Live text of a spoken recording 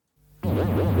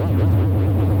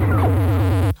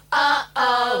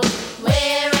Uh-oh,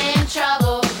 we're in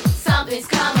trouble. Something's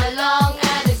come along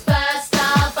and it's burst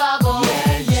our bubble.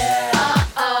 Yeah.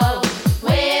 Uh-oh,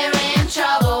 we're in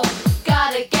trouble.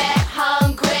 Gotta get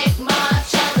home quick,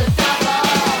 march on the double.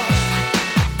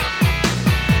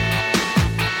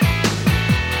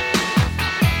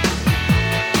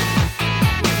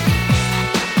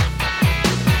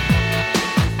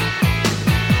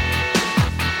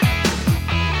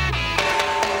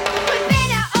 We've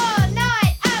been out all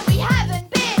night and we haven't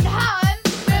been home.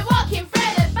 We're walking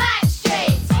through the back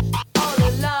streets all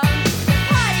alone. The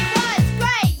party was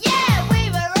great, yeah, we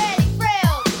were really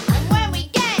thrilled. And when we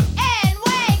get in,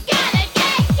 we're gonna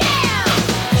get killed.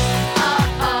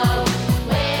 Uh-oh,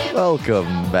 we're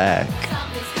Welcome back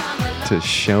something's come along. to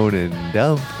Shonen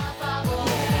Dump.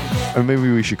 Or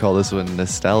maybe we should call this one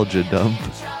Nostalgia Dump.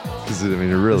 Because, I mean,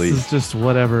 it really... This is just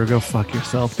whatever. Go fuck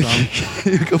yourself, Tom.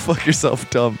 Go fuck yourself,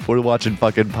 Dump. We're watching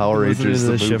fucking Power Listening Rangers, to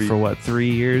the this shit movie. for what, 3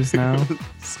 years now?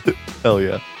 Hell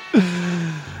yeah.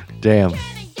 Damn.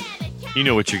 You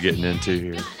know what you're getting into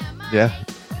here. Yeah.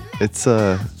 It's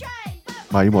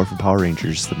Mighty Morphin Power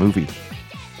Rangers, the movie.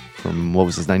 From, what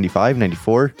was this, 95,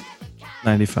 94?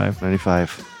 95.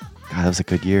 95. God, that was a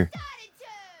good year.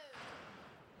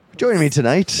 Joining me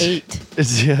tonight. 8.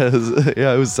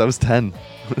 I was 10.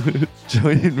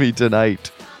 Joining me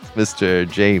tonight, Mr.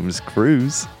 James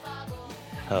Cruz.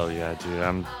 Hell yeah, dude.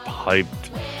 I'm hyped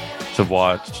to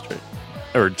watch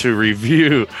or to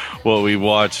review what we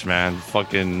watched, man.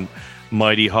 Fucking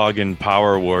Mighty Hagen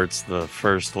Power Warts, the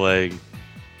first leg.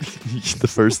 The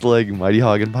first leg, Mighty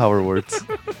Hagen Power Warts.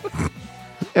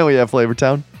 And we have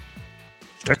Flavortown.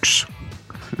 Sticks.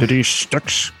 Do these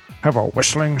sticks have a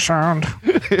whistling sound?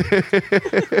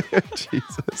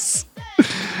 Jesus.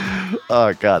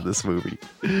 Oh God, this movie.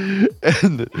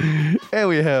 And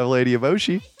we have Lady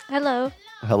Emoshi. Hello.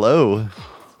 Hello.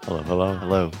 Hello.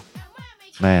 Hello.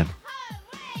 Man.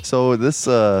 So this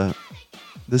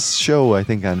show, I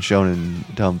think, on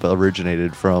Shonen Dump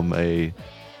originated from a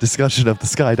discussion of the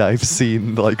skydive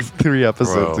scene like 3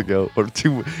 episodes ago, or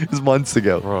 2 months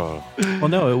ago. Bro. Well,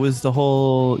 no, it was the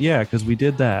whole, because we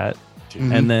did that.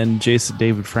 Mhm. And then Jason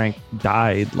David Frank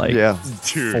died like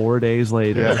Dude. 4 days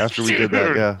later. Yeah, after we did that,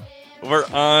 Dude. yeah. We're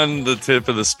on the tip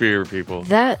of the spear, people.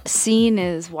 That scene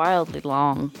is wildly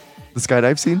long. The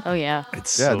skydive scene? Oh, yeah.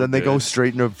 It's Yeah, so then they go good.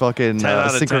 straight into fucking 10 out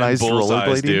of 10 synchronized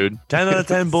bullseyes, rollerblading. dude. 10 out of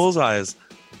 10 bullseyes.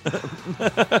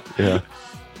 Yeah.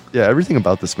 Yeah, everything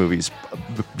about this movie is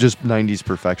just 90s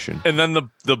perfection. And then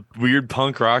the weird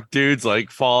punk rock dudes like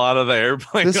fall out of the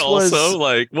airplane This also. was-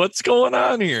 Like, what's going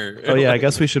on here? Oh, yeah, I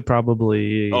guess we should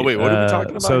probably... Oh, wait, what are we talking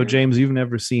about So, here? James, you've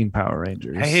never seen Power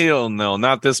Rangers. Hell no,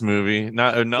 not this movie.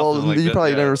 Not or nothing Well, like you that.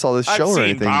 probably Yeah. never saw this I've show or seen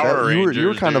anything. Power You were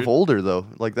Rangers, kind of dude. older though.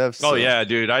 Like that's. Oh yeah,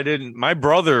 dude. I didn't. My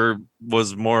brother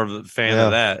was more of a fan Yeah.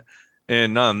 of that.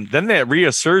 And then that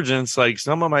resurgence, like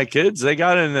some of my kids, they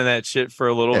got into that shit for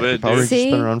a little Yeah, bit. Power dude. Rangers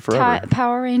See, been around forever.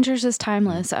 Power Rangers is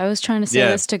timeless. I was trying to say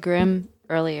Yeah. this to Grim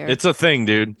earlier. It's a thing,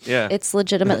 dude. Yeah. It's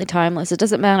legitimately timeless. It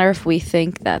doesn't matter if we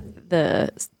think that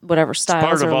the whatever It's styles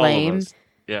part of are all lame. of us.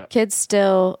 Yeah. Kids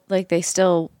still they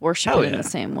still worship Hell it in yeah. the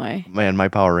same way. Man, my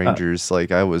Power Rangers,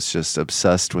 like I was just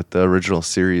obsessed with the original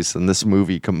series, and this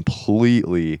movie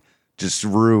completely just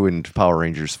ruined Power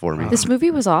Rangers for me. This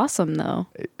movie was awesome though.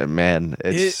 Man,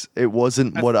 it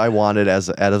wasn't what I wanted as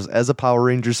a Power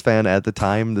Rangers fan at the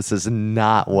time. This is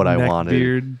not what I wanted.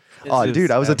 Neckbeard. Oh, It's dude,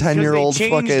 I was a just- 10-year-old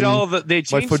because they changed all fucking. they My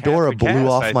changed fedora half the blew cast,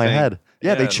 off I my think. head.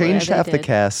 Yeah, they like- changed Yeah, they half the did.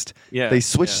 cast. Yeah, They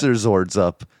switched yeah. their Zords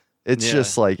up. It's Yeah.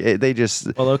 just like they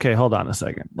just. Well, okay, hold on a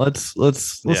second. Let's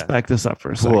Yeah. back this up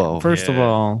for a second. Whoa. First of Yeah.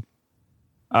 all,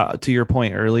 to your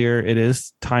point earlier, it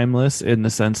is timeless in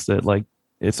the sense that like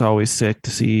it's always sick to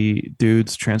see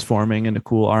dudes transforming into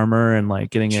cool armor and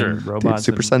like getting Sure. in robots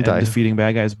Super and Sentai. defeating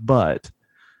bad guys. But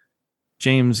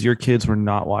James, your kids were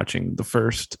not watching the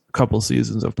first couple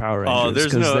seasons of Power Rangers. Oh,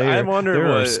 there's 'cause no- I there wonder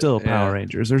are what- still Power yeah.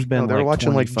 Rangers. There's been No, they were like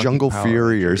watching 20 like fucking Jungle Power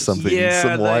Fury or Rangers. something. Yeah,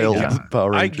 Some they- wild yeah.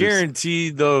 Power I Rangers. guarantee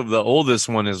though the oldest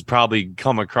one has probably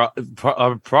come across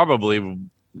probably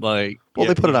like Well,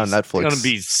 they put it on he's Netflix. Gonna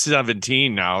be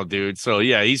 17 now, dude. So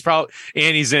yeah, he's probably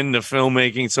and he's into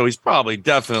filmmaking, so he's probably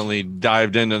definitely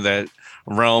dived into that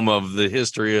realm of the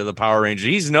history of the Power Rangers.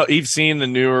 He's seen the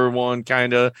newer one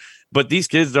kind of, but these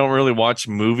kids don't really watch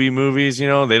movies. You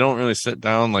know, they don't really sit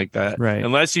down like that, Right.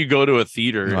 Unless you go to a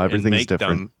theater No, and everything's make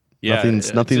different. them. Yeah, nothing's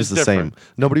it's just the different. same.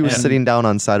 Nobody was And- sitting down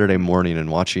on Saturday morning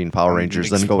and watching Power Rangers,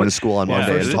 then going to school on Yeah,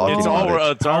 Monday and it's talking all about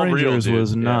it. it's all Power real, Rangers dude.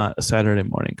 was Yeah. not a Saturday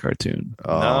morning cartoon.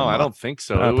 No, I don't think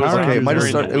so. It was Power like Rangers might have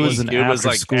during started- the it was week. an It was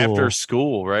like after after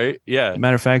school. school, right? Yeah,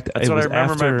 Matter of fact, that's it what I was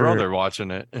remember after, my brother watching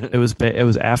it. It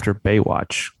was after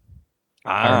Baywatch.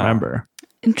 I remember.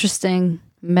 Interesting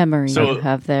memory So- you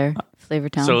have there, Flavor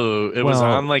Town. So it was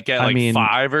Well, on like at I like mean,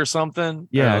 5 or something.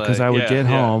 Yeah, Or, because like, I would yeah, get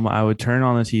yeah. home, I would turn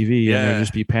on the TV, and Yeah. there'd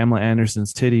just be Pamela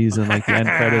Anderson's titties and like the end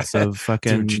credits of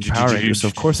fucking Power Rangers. So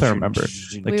of course I remember.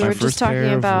 Like we my were first just talking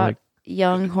pair of, about like-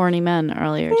 young horny men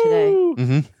earlier today.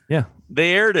 hmm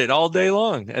They aired it all day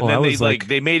long, and Well, I then they was like like-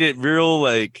 they made it real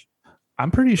like I'm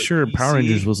pretty sure Power PC.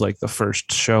 Rangers was like the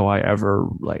first show I ever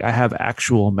like. I have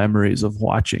actual memories of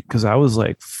watching because I was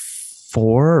like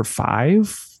 4 or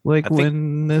 5, like I think-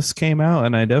 when this came out,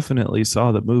 and I definitely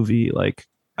saw the movie. Like,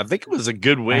 I think it was a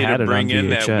good way had to it bring on in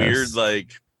that VHS. weird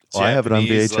like. Well, I have it on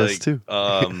Japanese, VHS like, too.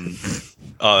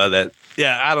 That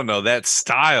I don't know that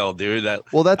style, dude. That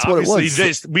Well, that's what it obviously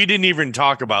was. we didn't even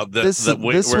talk about the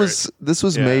This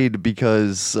was yeah. made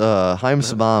because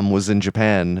Haim's mom was in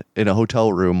Japan in a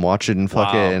hotel room watching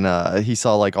fucking. He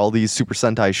saw like all these Super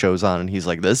Sentai shows on, and he's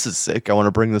like, "This is sick. I want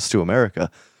to bring this to America."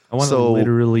 I want to So-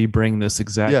 literally bring this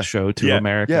exact Yeah. show to Yeah.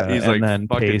 America Yeah. He's and like, then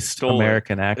fucking paste stole it.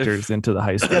 American actors into the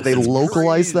high school. Yeah, they It's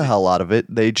localized the crazy. hell out of it.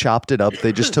 They chopped it up.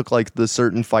 They just took like the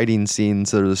certain fighting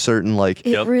scenes or the certain like. It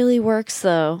Yep. really works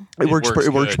though. It works. works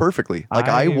It works good. perfectly. Like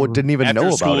I I- didn't even after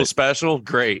know school about it. special.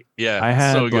 Great, yeah. I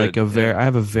had so like good. I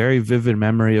have a very vivid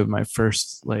memory of my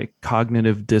first like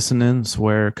cognitive dissonance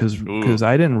where because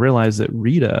I didn't realize that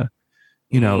Rita,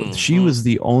 she Mhm. was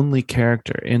the only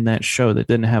character in that show that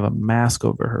didn't have a mask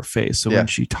over her face. So Yeah. when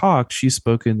she talked, she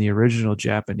spoke in the original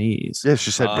Japanese. Yeah,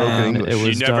 she said broken and English. it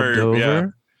was You never- dubbed over. yeah.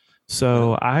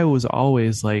 So I was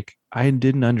always like, I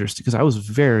didn't understand because I was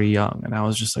very young and I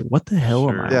was just like, what the hell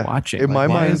am Sure. I Yeah. watching? In my Like,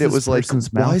 why mind, is it this was like, person's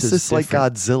why mouth is this like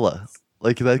different? Godzilla?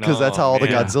 Like that because that's how all the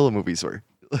man. Godzilla movies were.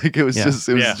 Like it was Yeah. just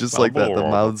Yeah. just like that. The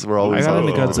mouths were always. I got on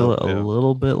into it. Godzilla Yeah. a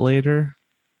little bit later.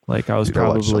 Like I was Dude, I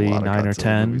watched a probably lot of 9 or Godzilla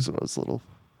 10. movies when I was little.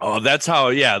 Oh, that's how.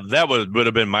 Yeah, that would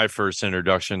have been my first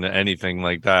introduction to anything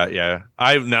like that. Yeah,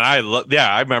 I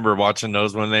remember watching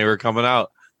those when they were coming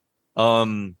out. Yeah,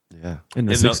 In the in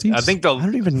the- 60s? I think the I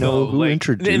don't even know who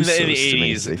introduced in those the to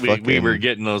me. 80s. They We fucking- were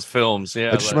getting those films. Yeah,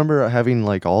 I just like- remember having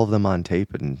like all of them on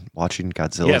tape and watching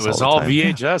Godzilla. Yeah, it was all the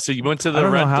time. VHS. So you went to the I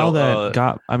don't know rental. how that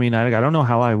got. I mean, I don't know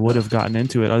how I would have gotten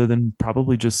into it other than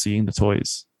probably just seeing the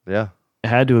toys. Yeah, It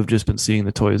had to have just been seeing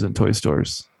the toys in toy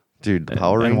stores. dude, the And-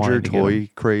 Power and Ranger wanted to get toy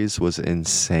craze was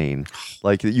insane.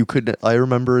 Like you could, I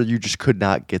remember you just could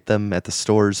not get them at the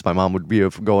stores. My mom would be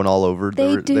going all over.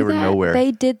 They They were that. nowhere.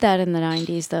 They did that in the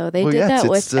 90s though. They Well, did yeah, that it's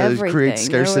with to everything. create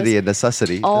There scarcity was and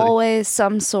necessity. Like, always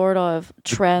some sort of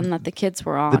trend that the kids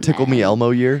were on. the Tickle Me and-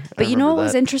 Elmo year. I But you know what remember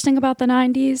was that. interesting about the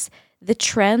 90s? The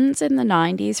trends in the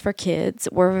 90s for kids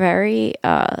were very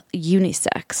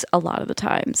unisex a lot of the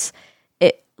times.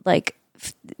 It like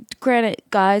granted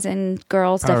guys and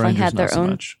girls Power definitely Rangers, had their not so own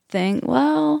much. thing.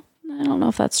 Well, I don't know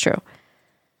if that's true.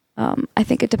 I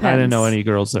think it depends. I didn't know any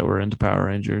girls that were into Power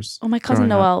Rangers. Oh, my cousin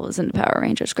growing up. Noelle was into Power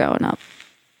Rangers growing up.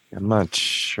 I'm not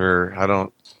sure. I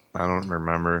don't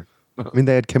remember. I mean,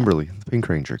 they had Kimberly, the Pink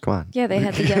Ranger. Come on. Yeah, they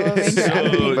had the Yellow Ranger and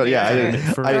the Pink But yeah, I Ranger.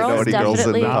 didn't, For- I didn't know Girls any girls in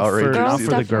definitely- Power Rangers. Not Girls for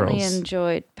the definitely girls.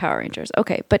 enjoyed Power Rangers.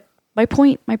 Okay, but my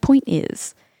point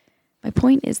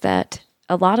is that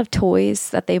a lot of toys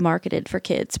that they marketed for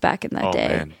kids back in that Oh day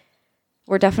man,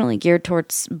 were definitely geared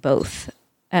towards both,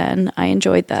 and I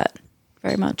enjoyed that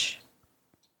very much.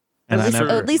 And at, I least, never,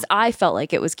 at least I felt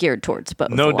like it was geared towards both.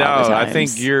 no a lot of doubt. I think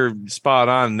times. you're spot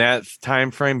on that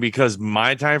time frame because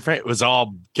my time frame was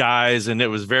all guys and it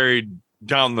was very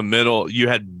down the middle. You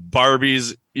had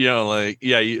Barbies,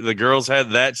 the girls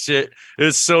had that shit. It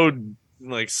was so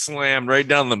like slammed right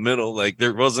down the middle. Like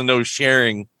there wasn't no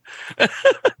sharing.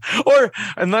 Or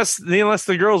unless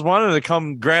the girls wanted to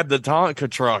come grab the Tonka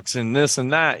trucks and this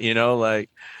and that, Dude,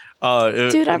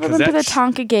 I 'cause remember the that's-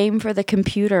 Tonka game for the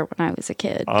computer when I was a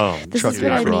kid. Oh, This truck is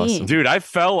what I drivers are mean. awesome. dude, I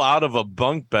fell out of a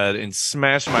bunk bed and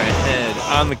smashed my head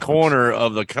on the corner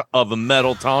of a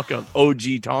metal Tonka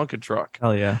OG Tonka truck.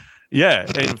 hell yeah. Yeah,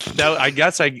 and I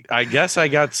guess I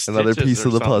got Another stitches piece or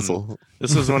of the something. puzzle.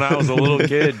 This was when I was a little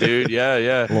kid, dude.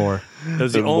 Yeah. Lore. It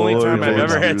was the The only Lord time I've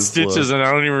knows ever had his stitches, love. and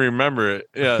I don't even remember it.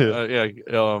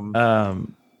 Yeah.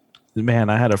 Man,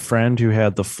 I had a friend who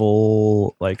had the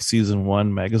full like season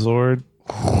 1 Megazord.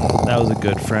 That was a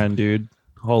good friend, dude.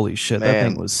 Holy shit, that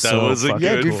Man, thing was that so was a fucking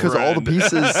Yeah, good dude, because all the friend.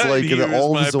 pieces, like He was all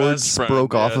the my best Zords friend,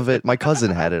 broke off yeah. of it. My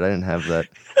cousin had it. I didn't have that.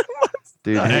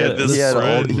 Dude, I had this he had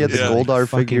friend, the yeah. Goldar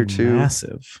fucking figure too.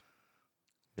 massive.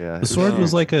 Yeah, The sword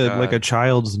was Oh like my a God.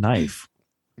 child's knife.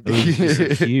 It was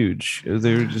just huge.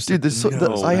 They were just Dude,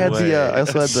 No I had way. I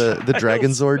also had the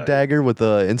Dragon Zord Nice. dagger with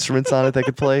the instruments on it that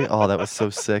could play. Oh, that was so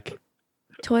sick.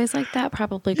 Toys like that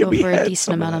probably Yeah, go we for a had decent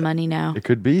some of amount of that. money now. It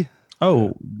could be.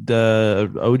 Oh, the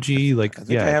OG, like I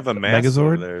think I have a mask Megazord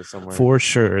over there somewhere. for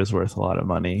sure is worth a lot of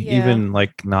money, Yeah. even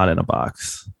like not in a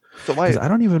box. So 'Cause I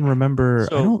don't even remember.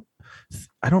 So-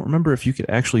 I don't remember if you could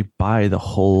actually buy the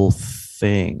whole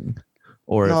thing,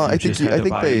 or No, if you I think just you- had I to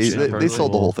think buy they- each they separately.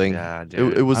 sold the whole thing. Yeah,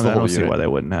 dude. It was I the mean, I whole don't see unit. why they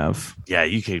wouldn't have. Yeah,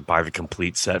 you could buy the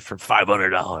complete set for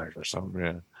 $500 or something.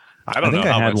 Yeah. I I don't think know.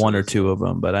 I how had much one it or is. two of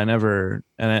them, but I never.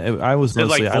 And I was Is it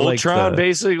like mostly I liked Voltron, the-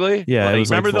 basically? Yeah, it Like,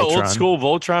 was like remember the old Voltron. school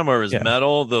Voltron where it was Yeah.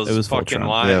 metal? Those It was fucking Voltron.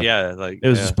 lines. Yeah. Yeah, like It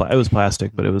was yeah. just it was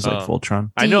plastic, but it was like Oh.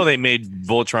 Voltron. I know they made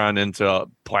Voltron into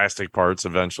plastic parts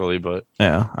eventually, but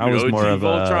Yeah, I was OG more of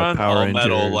Voltron, a Power all Rangers.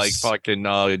 metal, like fucking,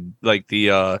 like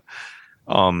the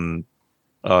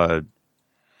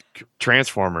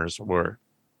Transformers were.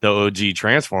 The OG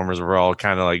Transformers were all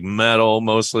kind of like metal,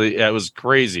 mostly. Yeah, it was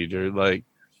crazy, dude. Like,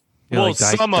 Yeah, well, like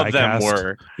die- some of them die-cast.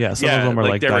 were. Yeah, some of them are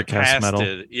like they were die-cast metal.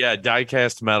 casted. Yeah,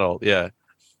 die-cast metal. Yeah,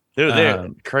 they're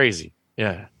Um, crazy.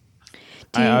 Yeah.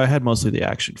 Do you- I had mostly the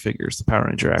action figures, the Power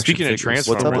Ranger action Speaking of figures.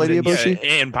 Transformers, What's up, Lady and, yeah, Ibushi?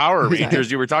 and Power Rangers,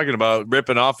 you were talking about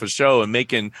ripping off a show and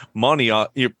making money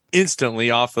instantly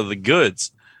off of the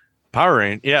goods. Power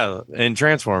Rangers, yeah, and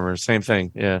Transformers, same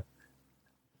thing. Yeah,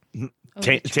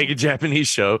 take a Japanese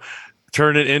show,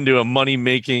 turn it into a money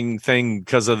making thing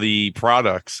because of the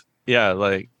products. Yeah,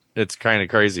 like it's kind of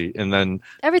crazy. And then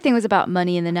Everything was about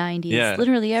money in the 90s. Yeah.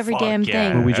 Literally every Fuck damn yeah.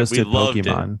 thing. Well, we just We did loved it.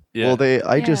 Pokemon. yeah,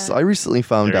 Well, I recently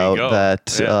found There you out go.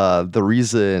 that Yeah. the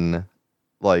reason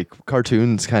like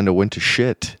cartoons kind of went to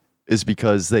shit is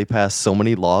because they passed so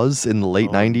many laws in the late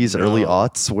Oh, 90s, early no.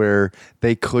 aughts where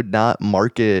they could not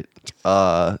market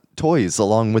toys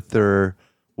along with their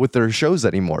shows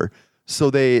anymore. So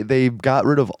they got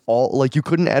rid of all, like, you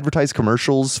couldn't advertise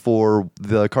commercials for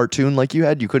the cartoon like you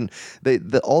had. You couldn't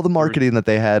all the marketing that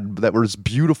they had that was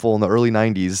beautiful in the early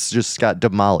 90s just got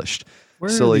demolished. Where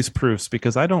So, are like- these proofs?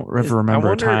 Because I don't Is- ever remember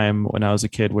I wonder- a time when I was a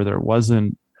kid where there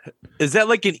wasn't. is that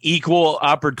like an equal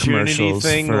opportunity Commercials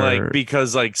thing? for- Like,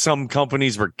 because like some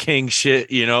companies were king shit,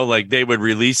 you know, like they would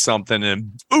release something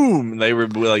and boom, they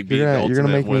would like be You're gonna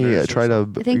make me winners or try to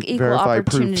I think equal verify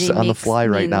opportunity proofs on the makes- fly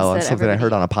right now on means that something I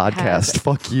heard on a everybody podcast. has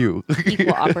Fuck you. Equal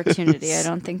opportunity. I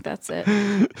don't think that's it.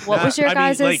 What was your I mean,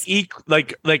 guys'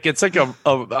 like it's like a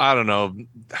I don't know.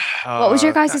 What was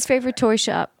your guys' favorite toy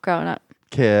shop growing up?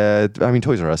 Kid, I mean,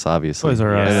 Toys R Us, obviously. Toys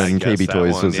R Us. And Yeah, I then guess KB that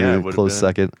Toys one, was yeah, a would've close been.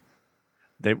 second.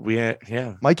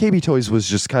 Yeah. My KB Toys was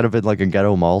just kind of in like a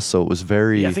ghetto mall, so it was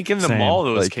very. Yeah, I think in the Same. mall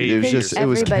it was Like, KB. it was I think just- it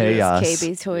was everybody's chaos.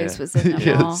 KB Toys Yeah. was in the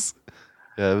mall. Yes.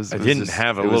 Yeah, it was. I it was didn't just-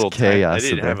 have a it was little chaos. I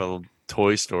didn't in have there. a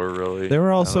toy store really. There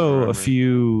were I also don't a remember.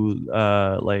 few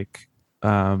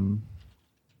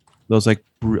those like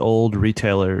old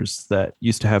retailers that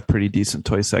used to have pretty decent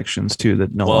toy sections too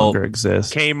that no Well, longer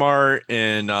exist. Kmart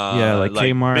and Yeah, like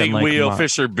Kmart Big and, like, Wheel,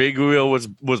 Fisher Big Wheel was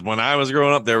when I was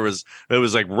growing up.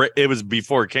 It was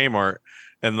before Kmart,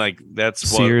 and like that's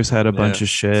what. Sears had a bunch yeah. of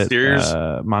shit. Sears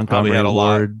Montgomery had a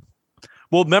lot. Ward.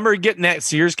 Well, remember getting that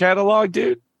Sears catalog,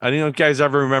 dude? I don't know if you guys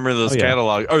ever remember those Oh, yeah.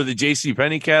 catalog or the J.C.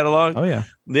 Penney catalog. Oh yeah,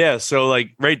 Yeah, so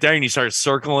like right there, and you start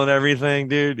circling everything,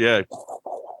 dude. Yeah.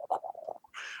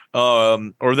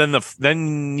 Or then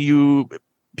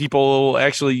people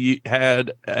actually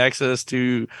had access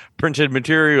to printed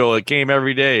material. It came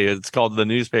every day. It's called the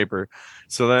newspaper.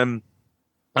 So then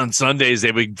on Sundays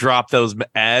they would drop those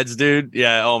ads, dude.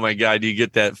 Yeah. Oh my god, you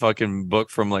get that fucking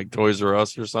book from like Toys R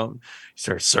Us or something. You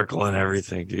start circling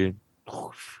everything, dude.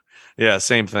 Yeah,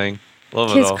 same thing.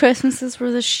 Love it Kids' all. Christmases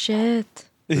were the shit.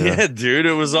 Yeah, dude,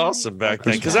 it was awesome back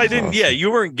then. Because I didn't, Awesome. yeah,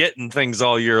 you weren't getting things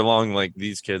all year long like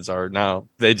these kids are now.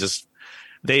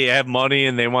 They have money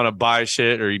and they want to buy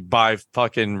shit or you buy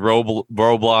fucking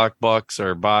Roblox bucks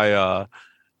or buy,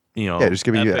 Yeah, just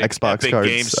give me Xbox Epic cards,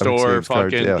 Game Epic Store, Games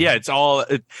cards, fucking yeah. it's all.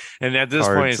 And at this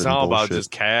point, Cards it's and all about bullshit.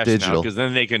 just cash now Digital. because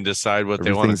then they can decide what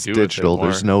they want Everything's to do. digital. With it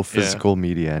There's more. no Yeah. physical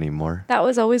media anymore. That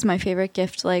was always my favorite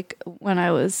gift. Like when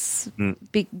I was Mm.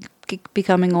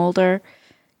 becoming older,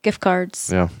 gift cards.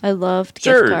 Yeah. I loved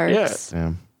Sure, gift cards.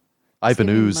 Yeah. Ivan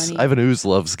Saving Ooze. money. Ivan Ooze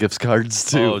loves gift cards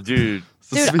too. Oh, dude.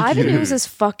 Dude, Ivan Ooze is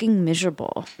fucking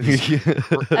miserable.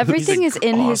 Everything is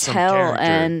in his awesome hell character.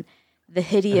 and the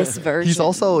hideous version. He's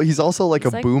also like He's a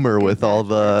like boomer good with all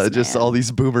the backwards, just man. all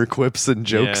these boomer quips and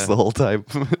jokes Yeah. the whole time.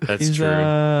 That's he's true.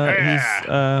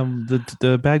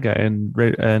 the bad guy in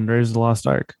Raiders of the Lost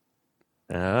Ark.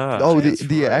 Ah, oh, that's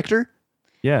the right. actor?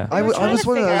 were I trying was to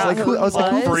wondering. I was figure like, out who? who I was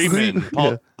like, he who? was. Freeman.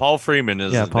 Yeah. Paul Freeman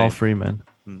is Yeah, his Paul name. Freeman.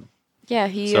 Yeah,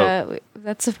 he. So-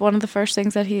 That's one of the first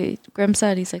things that Grimm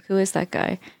said. He's like, "Who is that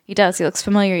guy?" He does. He looks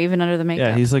familiar even under the makeup.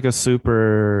 Yeah, he's like a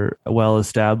super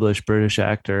well-established British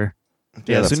actor.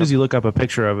 Yeah, as that's soon as you look up a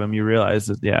picture of him, you realize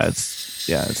that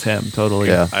it's him totally.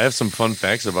 Yeah. I have some fun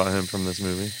facts about him from this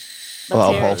movie. Let's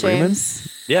Oh, hear Paul it, Freeman? James.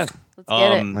 Yeah. Let's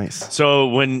get it. Nice. So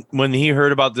when he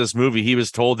heard about this movie, he was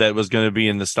told that it was going to be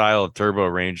in the style of Turbo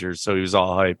Rangers, so he was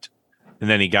all hyped. And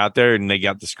then he got there and they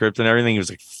got the script and everything. He was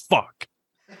like, "Fuck."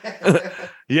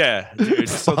 Yeah, dude.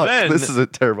 So Fuck, then this is a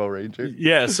Turbo Ranger.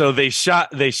 yeah, so they shot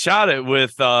it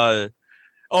with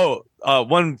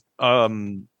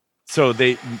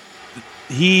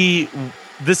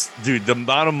this dude, the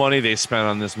amount of money they spent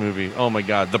on this movie. Oh my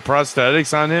god, the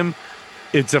prosthetics on him.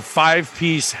 It's a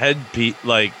 5-piece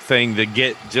like thing to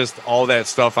get just all that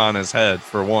stuff on his head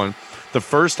for one. The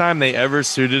first time they ever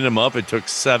suited him up, it took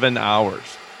 7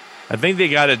 hours. I think they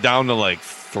got it down to like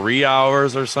 3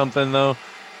 hours or something though.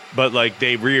 But like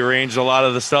they rearranged a lot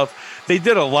of the stuff. They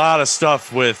did a lot of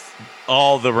stuff with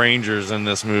all the Rangers in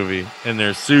this movie in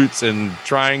their suits and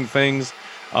trying things.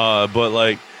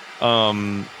 But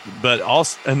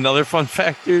also another fun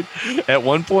fact, dude, at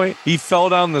one point he fell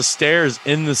down the stairs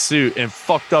in the suit and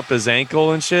fucked up his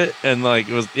ankle and shit. And like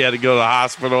he had to go to the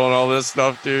hospital and all this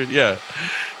stuff, dude. Yeah.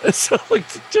 So like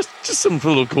just some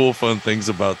little cool fun things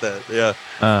about that. Yeah.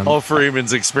 All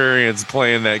Freeman's experience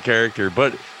playing that character.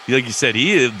 But like you said,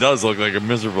 he does look like a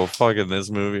miserable fuck in this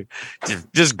movie.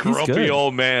 Just grumpy good.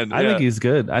 old man. I think he's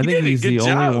good. I He think did a he's good the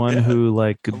job, only one yeah. who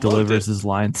like loved delivers it. his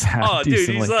lines half Oh, dude,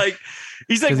 decently. he's like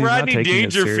 'Cause he's not Rodney taking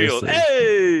it Dangerfield. seriously.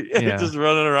 Hey, Yeah. just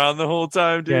running around the whole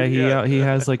time, dude. Yeah, he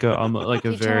has like a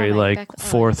Keep very trying, like back- oh,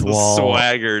 fourth The wall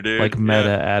swagger, dude. like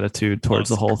meta attitude towards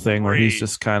the That's whole thing where he's great.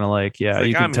 just kind of like, yeah, It's like,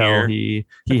 you can I'm tell here.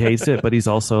 he hates it, but he's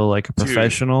also like a Dude.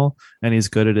 professional and he's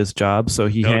good at his job, so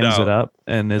he No hands doubt. it up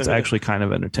and it's actually kind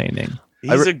of entertaining.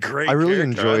 He's a great. I really character.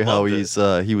 enjoy I how loved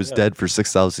it. he was dead for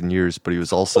 6,000 years, but he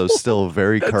was also still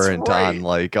very That's current right. on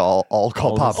like all All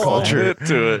pop the culture. hip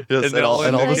to it, Yes, and, all,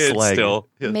 and all the kids slang. still.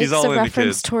 Yes. Makes He's all a in the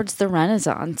reference kids. towards the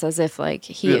Renaissance as if like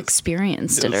he Yes.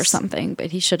 experienced it or Yes. something,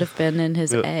 but he should have been in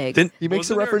his egg. He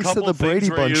makes a Wasn't there reference to couple the things Brady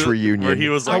where Bunch reunion. Where he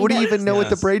was like, How would he even know what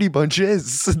the Yes. Brady Bunch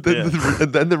is?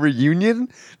 Then the reunion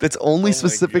that's only my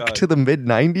specific God. to the mid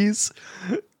 90s.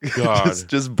 God.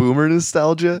 just boomer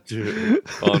nostalgia. Dude,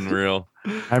 unreal.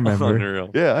 I remember.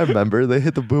 Unreal. Yeah, I remember. They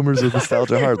hit the boomers with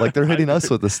nostalgia hard. Like they're hitting us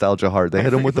with nostalgia hard. They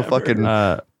hit them with the fucking.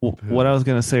 What I was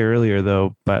gonna say earlier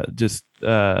though, but just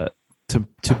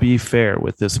to be fair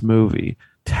with this movie,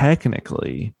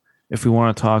 technically, if we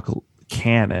want to talk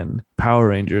canon, Power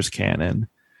Rangers canon,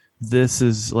 this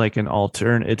is like an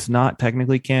alternate. It's not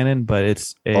technically canon, but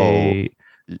it's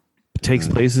takes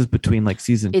places between like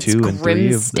season It's 2 and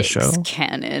 3 of the Grimsticks show.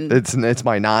 canon. It's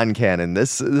my non-canon.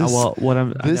 This Well, what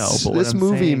I'm I know, this but what this I'm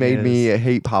movie saying made me is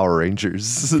hate Power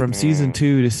Rangers. from season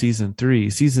 2 to season 3.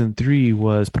 Season 3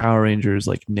 was Power Rangers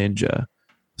like Ninja.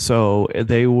 So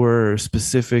they were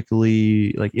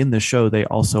specifically like in the show. They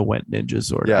also went Ninja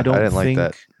Zord. Yeah, I didn't like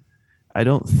that. I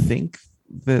don't think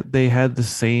that they had the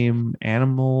same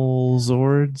animal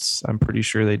Zords. I'm pretty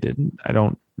sure they didn't. I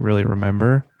don't really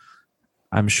remember.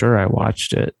 I'm sure I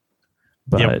watched it,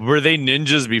 but Yeah, were they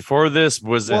ninjas before this?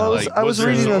 Was it Well, like I was there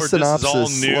reading a Zord? This is all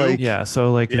synopsis, new? like- yeah.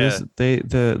 So like Yeah. this,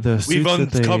 the suits We've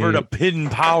that uncovered they, a hidden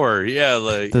power. Yeah,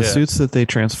 like the yeah. suits that they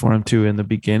transform to in the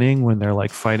beginning when they're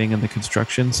like fighting in the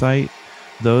construction site.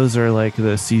 Those are like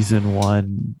the season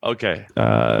 1 Okay,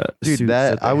 Dude, suits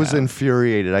that they I was have.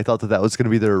 infuriated. I thought that was going to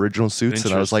be their original suits,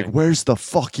 and I was like, Interesting. "Where's the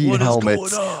fucking What is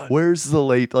helmets? going on?" Where's the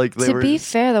late like they To were?" be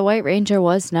fair, the White Ranger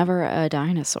was never a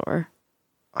dinosaur.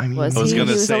 I mean, was I was he? gonna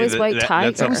He was say always that, white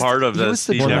that's a tiger. part of He was this.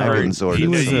 the He Dragon never. Zord. He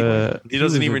was He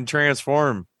doesn't a- even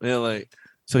transform. Yeah, like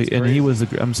So That's and great. he was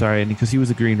I'm sorry, and because he was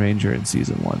a Green Ranger in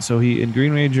season 1. So he in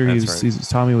Green Ranger he That's was right.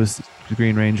 Tommy was the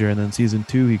Green Ranger, and then season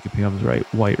 2 he becomes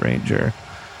White Ranger,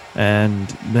 and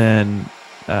then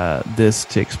this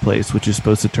takes place, which is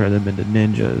supposed to turn them into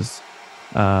ninjas,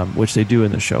 which they do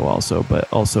in the show also,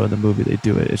 but also in the movie they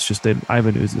do it. It's just that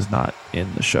Ivan Ooze is not in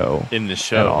the show. in the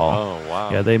show. all. Oh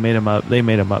wow. Yeah, they made him up. They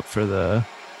made him up for the.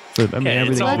 I mean, Yeah, it's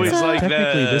everything. always Let's, like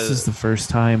Technically, that. this is the first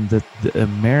time that the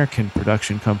American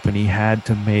production company had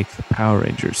to make the Power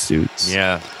Rangers suits.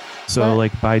 Yeah. So, But-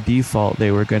 like by default,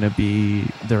 they were going to be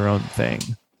their own thing.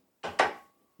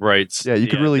 Right. yeah, you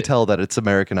could really they- tell that it's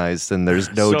Americanized, and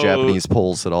there's no So- Japanese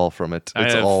pulls at all from it. I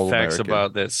It's have all facts American.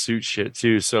 about that suit shit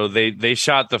too. So they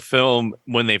shot the film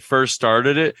when they first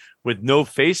started it with no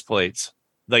faceplates.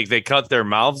 Like they cut their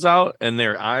mouths out and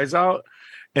their eyes out,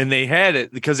 and they had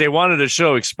it because they wanted to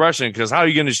show expression. Because how are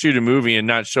you going to shoot a movie and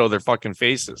not show their fucking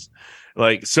faces?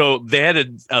 Like, so they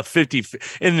had a 50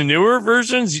 in the newer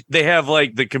versions. They have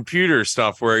like the computer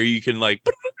stuff where you can like,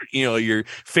 your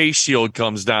face shield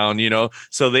comes down,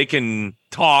 so they can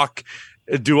talk,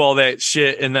 do all that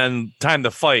shit, and then time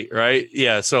to fight, right?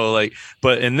 Yeah. So like,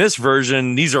 but in this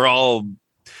version, these are all,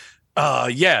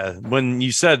 when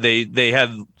you said they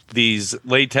had these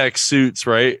latex suits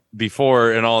right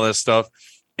before and all this stuff,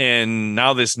 and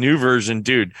now this new version,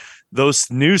 dude,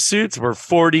 those new suits were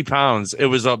 40 pounds. It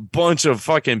was a bunch of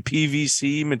fucking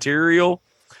PVC material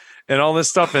and all this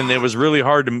stuff. And it was really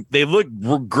hard to, they look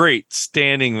great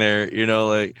standing there,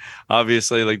 like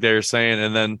obviously like they were saying.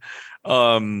 And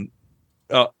then,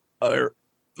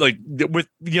 like with,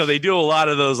 they do a lot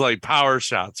of those like power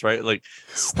shots, right? Like,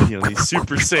 these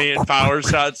Super Saiyan power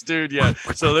shots, dude. Yeah.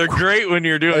 So they're great when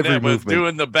you're doing Every that, but movement.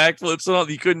 doing the backflips and all,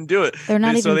 you couldn't do it. They're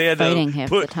not So even they had to fighting half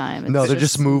the time. No, It's they're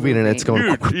just moving and it's going.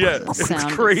 Dude, yeah, it's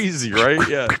Sound is- crazy, right?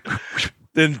 Yeah.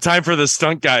 Then time for the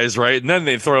stunt guys, right? And then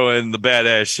they throw in the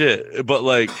badass shit. But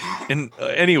like, and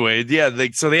anyway, yeah,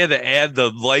 so they had to add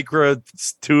the lycra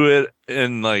to it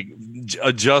and like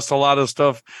adjust a lot of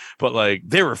stuff. But like,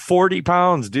 they were 40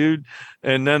 pounds, dude.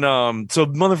 And then, so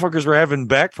motherfuckers were having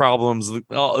back problems,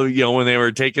 when they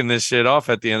were taking this shit off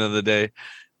at the end of the day.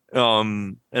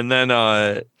 And then,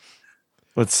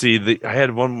 let's see, I had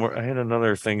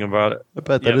another thing about it. I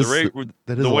bet Yeah, that is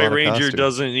the a White lot of Ranger costume.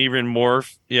 doesn't even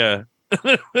morph. Yeah.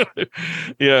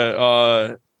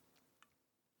 Yeah.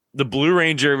 The Blue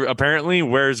Ranger apparently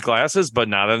wears glasses, but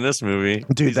not in this movie.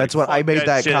 Dude, He's that's like, what I "Fuck made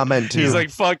that shit." comment too. He's like,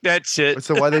 fuck that shit.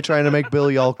 So why are they trying to make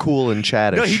Billy all cool and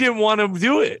chattish? No, he didn't want to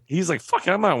do it. He's like, fuck,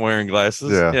 I'm not wearing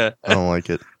glasses. Yeah. Yeah. I don't like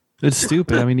it. It's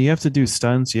stupid. I mean, you have to do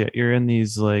stunts. Yet you're in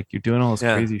these like you're doing all this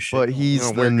Yeah. crazy shit. But You he's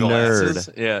don't the wear nerd. glasses.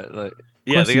 Yeah. Like, Of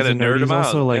yeah, course they got to he's a nerd him He's out.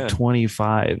 also like Yeah.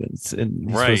 25, and he's Right.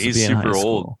 supposed to He's be in high super school.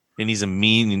 old and he's a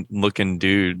mean looking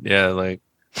dude. Yeah. Like,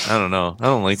 I don't know. I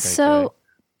don't like that So,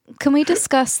 can we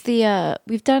discuss the?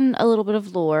 We've done a little bit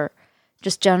of lore,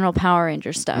 just general Power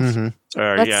Ranger stuff. Mhm.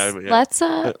 guy. Sorry. Let's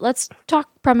yeah. let's talk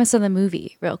premise of the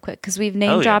movie real quick because we've name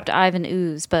Hell yeah. dropped Ivan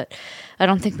Ooze, but I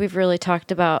don't think we've really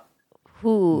talked about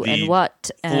who The and what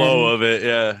and Flow of it.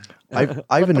 Yeah. what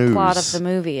Ivan the plot of Ooze. the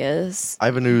movie is.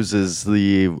 Ivan Ooze is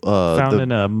the Found the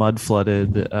in a mud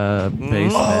flooded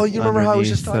basement. Oh, you remember how I was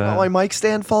just talking underneath, about my mic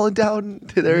stand falling down?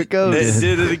 There it goes. They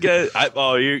did it again.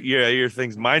 Your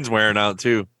things. Mine's wearing out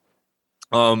too.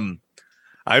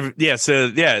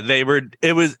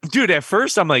 It was, dude. At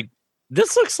first, I'm like,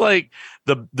 this looks like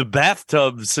the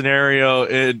bathtub scenario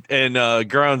in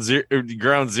Ground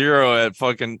Zero at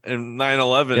fucking in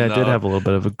 9/11. Yeah, it did have a little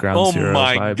bit of a ground Oh zero.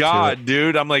 my vibe to god, it.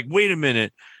 dude! I'm like, wait a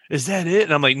minute. Is that it?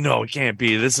 And I'm like, no, it can't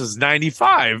be. This is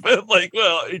 95. I'm like,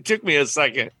 well, it took me a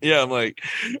second. Yeah, I'm like,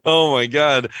 oh my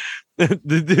god,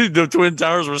 the Twin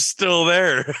Towers were still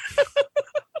there.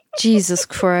 Jesus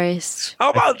Christ! How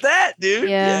about that, dude?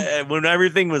 Yeah. When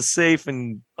everything was safe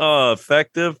and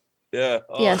effective. Yeah.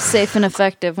 Oh. Yeah, safe and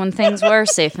effective when things were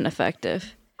safe and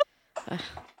effective.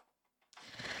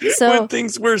 So When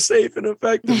things were safe and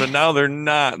effective, but now they're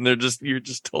not, and you're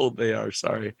just told they are.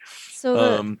 Sorry.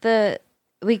 So the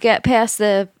we get past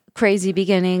the crazy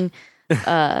beginning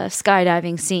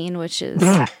skydiving scene, which is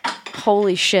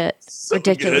holy shit, So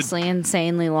ridiculously,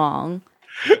 insanely long.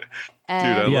 Dude, I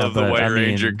And Yeah, love the but, White I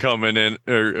Ranger mean- coming in,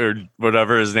 or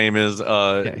whatever his name is, he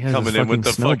has coming his in with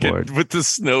the fucking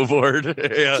snowboard.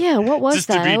 snowboard. Yeah. yeah, what was Just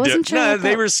to that? be I wasn't sure. Nah, what they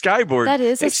that- were skyboard. that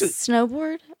is a Actually-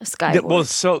 snowboard, a Yeah, skyboard. well,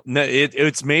 so no,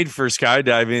 it's made for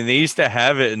skydiving. They used to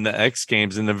have it in the X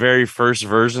Games, in the very first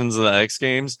versions of the X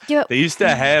Games. Yeah, They used to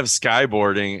have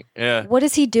skyboarding. Yeah. what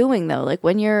is he doing though? Like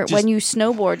when Just- you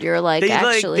snowboard, you're like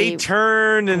actually they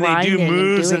turn and they do grinding and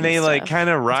moves and doing they like stuff. kind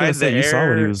of ride the say, you air. saw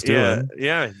what he was doing.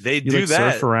 Yeah, they You do like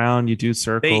that. surf around, you do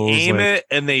circles. They aim like, it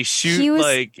and they shoot he was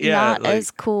like not like,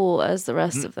 as cool as the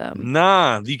rest of them.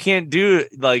 Nah, you can't do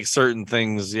like certain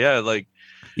things. Yeah, like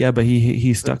Yeah, but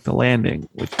he stuck the landing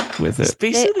with it's it,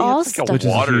 basically all it's like stuck a which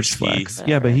is a water huge ski. flex.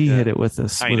 Yeah, but he Yeah. hit it with a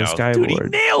I with know, a dude. He skyboard. I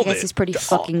nailed guess it. he's pretty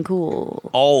fucking cool.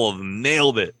 All of them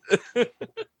nailed it.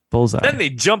 Bullseye, Then they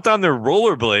jumped on their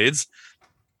rollerblades.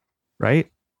 right?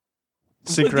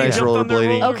 Synchronized jumped on their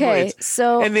rollerblading. roller- Okay, rollerblades.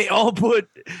 so And they all put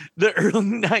the early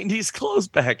 90s clothes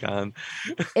back on.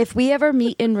 if we ever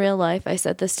meet in real life, I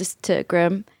said this just to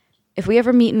Grim. If we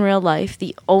ever meet in real life,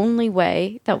 the only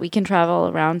way that we can travel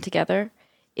around together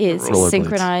is Rollerblades.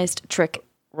 synchronized trick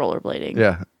rollerblading.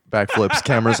 Yeah, backflips,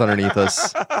 cameras underneath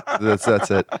us. That's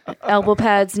it. Elbow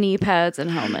pads, knee pads, and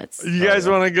helmets. You guys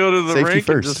want to go to the Safety rink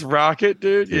first. and just rock it,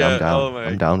 dude? Yeah, I'm down. Oh my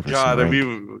I'm down for some God,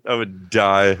 rink. I would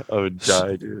die. I would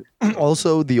die, dude.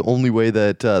 Also, the only way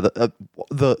that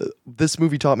this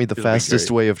movie taught me the It'll be fastest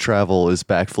great. way of travel is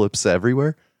backflips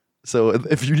everywhere. So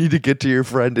if you need to get to your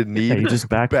friend in need, Yeah, you just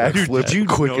backflip. backflip Did you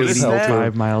quick notice as hell. that? to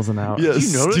 5 miles an hour. Yes, Did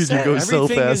you notice dude, that? you go so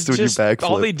Everything fast is when you just-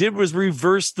 All they backflip. did was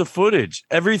reverse the footage.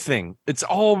 Everything. It's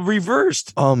all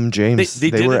reversed. James, They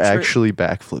they did were a trick. actually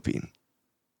backflipping.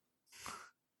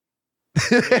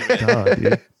 Duh,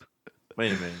 dude.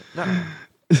 Wait a minute. No.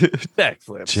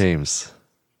 Backflips. James,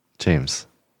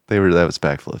 that was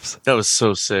backflips. That was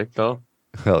so sick, though.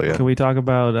 Hell yeah. Can we talk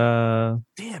about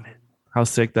Damn it. how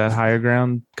sick that Higher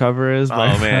Ground cover is by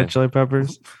Oh, man. Red Hot Chili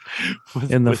Peppers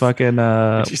With- in the with- fucking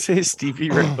Did you say Stevie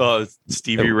Ray?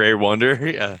 Stevie Ray Wonder?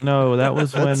 Yeah. no, that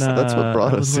was when That's what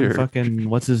brought that us was when here. fucking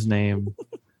what's his name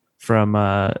from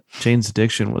Jane's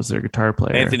Addiction was their guitar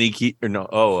player. Anthony Key or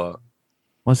no?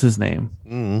 What's his name?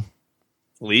 Mm.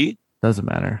 Lee. Doesn't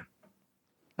matter.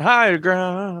 Higher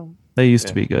ground. They used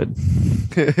to Yeah. be good.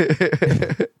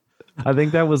 I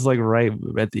think that was like right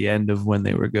at the end of when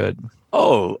they were good.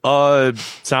 Oh,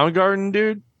 Soundgarden,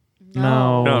 dude.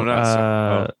 No, No,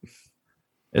 not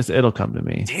it'll come to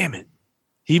me. Damn it.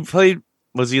 He played.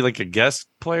 Was he like a guest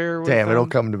player? With Damn, it'll them?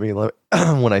 come to me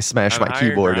when I smash On my higher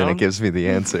keyboard and it ground? gives me the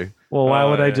answer. Well, why Oh,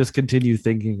 would I yeah. just continue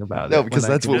thinking about it? No, when because I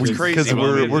that's can what That's we just- crazy, because man.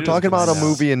 we're It is talking about a crazy.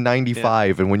 movie in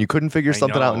 '95, and when you couldn't figure I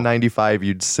something out in know. '95,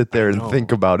 you'd sit there I and know.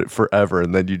 think about it forever,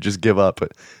 and then you just give up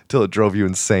until it drove you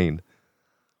insane.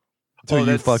 Until you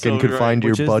that's fucking so could right. find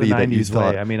your which is buddy the that you 90s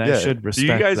thought. way. I mean, I Yeah. should Do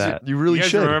respect you guys? that. You really guys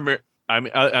should. remember? I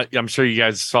mean, I'm sure you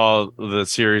guys saw the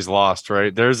series Lost,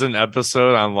 right? There's an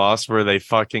episode on Lost where they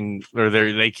fucking or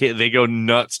they go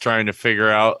nuts trying to figure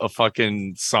out a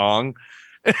fucking song.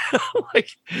 Like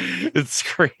it's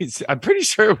crazy. I'm pretty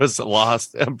sure it was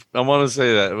Lost. I want to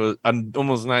say that it was. I'm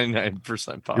almost 99%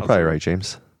 positive. You're probably right,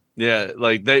 James. Yeah,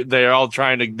 like they're all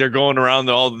they're going around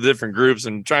to all the different groups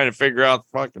and trying to figure out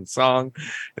the fucking song.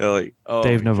 They're like, oh,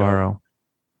 Dave my God. Navarro.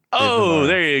 Oh, Navarro.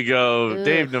 there you go, Ugh.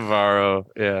 Dave Navarro.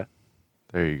 Yeah.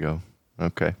 There you go.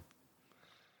 Okay.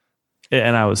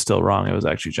 And I was still wrong. It was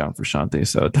actually John Frusciante,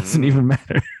 so it doesn't Mm. even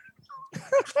matter.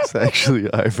 It's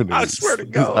actually Ivan. I swear to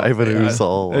God. Ivan Yeah. Ooze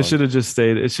all. It should have just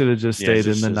stayed. It should have just Yeah, stayed in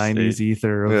just the stayed. '90s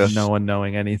ether of Yeah. no one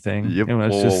knowing anything. Yep. It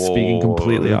was just speaking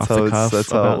completely off the cuff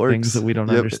about things that we don't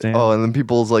understand. Oh, and then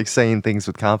people's like saying things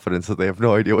with confidence that they have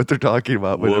no idea what they're talking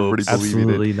about, but Whoa. everybody believing it.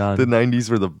 Absolutely none. The '90s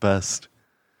were the best.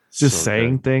 Just So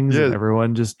saying good. things Yeah. and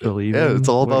everyone just believing. Yeah, it's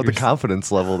all what about the you're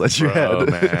confidence level that you Bro, had.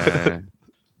 man.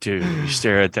 Dude, you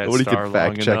stare at that Nobody star can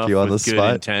fact long check enough you on with the good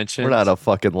spot. intentions. We're not a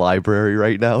fucking library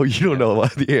right now. You don't know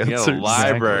the You answers. know,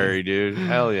 library, dude.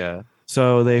 Hell yeah.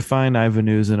 So they find Ivan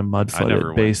Ooze in a mud I never flooded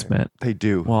went there. basement They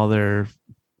do. while they're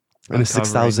In a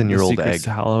 6,000-year-old uncovering the egg. secrets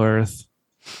to Hollow Earth.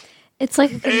 It's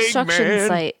like a construction Eggman.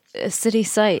 site, a city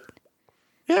site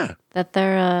Yeah. that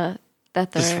they're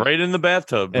Just right in the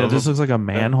bathtub. It bro. just looks like a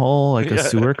manhole, like Yeah. a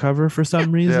sewer cover for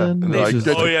some reason. And It's like, just-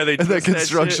 the- oh, yeah, they and that twist that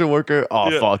construction shit. worker. Oh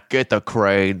Yeah. fuck! Get the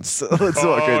cranes. Let's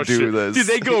fucking do shit. this. Dude,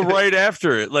 they go right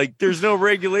after it. Like, there's no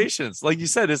regulations. Like you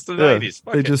said, it's the Yeah. 90s.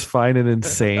 Fuck they it. just find an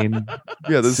insane.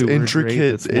 Yeah, this sewer grate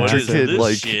intricate, that's What is intricate this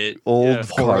like shit? old Yeah.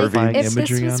 carving. Horrifying if this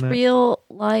imagery was on it. real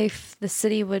life, the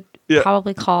city would Yeah.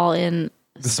 probably call in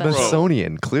The special-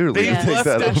 Smithsonian clearly They Yeah. take left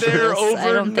that it over. there I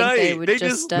don't think overnight. they They, would just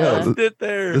just, left it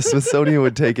there. The Smithsonian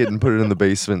would take it and put it in the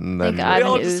basement, and then Like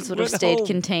all Ivan just Ooze would have went stayed home.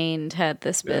 contained had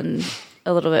this been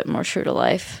a little bit more true to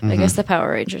life. I Mhm. guess the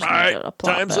Power Rangers All needed right, a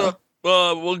plot. time's though. up.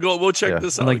 We'll check Yeah.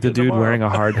 this out. And like the again dude tomorrow. wearing a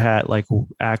hard hat, like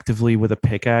actively with a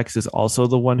pickaxe, is also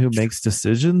the one who makes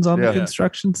decisions on Yeah. the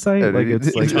construction site. Yeah, Like he- it's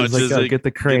like, he it's like touches "Oh, it, get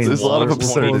the crane. There's a lot of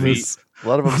Walls are 20 absurdities. A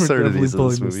lot of We're definitely absurdities in pulling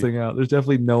this this movie. thing out. There's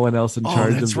definitely no one else in Oh,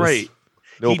 charge that's of this. right.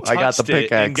 Nope, He I got the touched it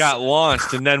pickaxe. and got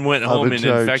launched, and then went I'm home in and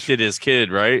charge. infected his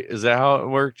kid. Right? Is that how it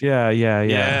worked? Yeah.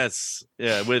 Yes.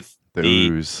 Yeah. With The the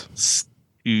ooze.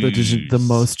 The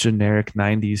most generic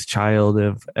 '90s child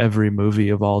of every movie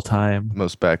of all time.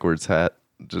 Most backwards hat.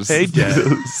 Just, Hey, Dad.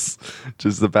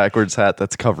 just the backwards hat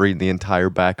that's covering the entire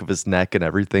back of his neck and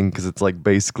everything because it's like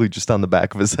basically just on the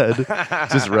back of his head,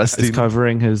 just It's resting.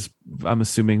 covering his, I'm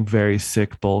assuming, very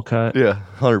sick bowl cut. Yeah,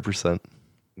 100%.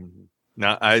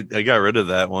 No, I got rid of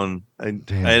that one. I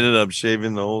Damn. ended up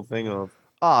shaving the whole thing off.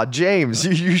 Ah, James,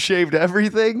 you shaved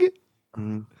everything.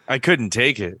 I couldn't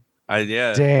take it.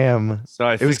 Yeah. Damn. So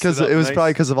I It was fixed because up it was nice.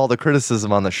 probably because of all the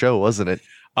criticism on the show, wasn't it?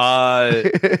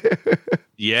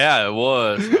 Yeah, it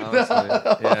was.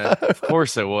 Honestly. Yeah, of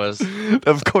course it was.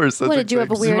 Of course. That's What, did you have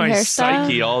a This is weird my hairstyle?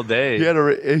 psyche all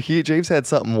day. James had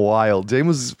something wild.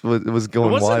 James was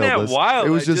going wasn't wild. that wild. It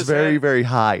was I just just very, had- very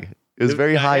high. It was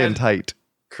very I high had- and tight.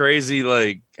 Crazy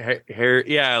like hair.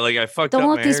 Yeah, like I fucked up Don't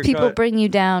my let these people haircut. bring you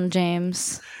down,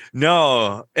 James.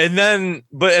 No, and then,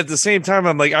 but at the same time,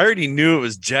 I'm like, I already knew it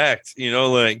was jacked,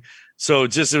 like, so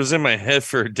just it was in my head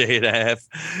for a day and a half,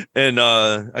 and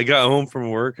I got home from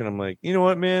work, and I'm like, you know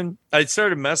what, man? I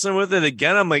started messing with it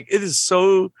again. I'm like, it is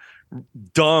so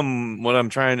dumb what I'm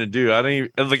trying to do. I don't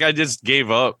even like. I just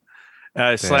gave up.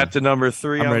 I slapped a number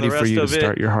 3 I'm on ready the for rest you to of it.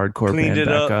 start your hardcore cleaned band it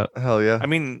back up. up. Hell yeah. I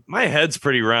mean, my head's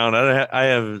pretty round. I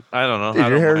don't know. Dude, I your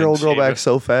don't hair mind will grow back shaving.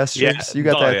 so fast, Yeah. James. You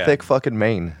got Oh, that yeah. thick fucking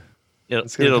mane.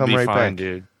 It's gonna It'll come be right fine, back.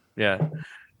 dude. Yeah,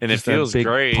 and Just it that feels big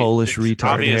great. Polish It's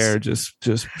retard obvious. hair just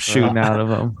shooting out of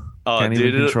him. Oh, Can't dude,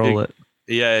 even control it.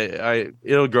 Yeah,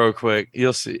 it'll grow quick.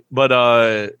 You'll see. But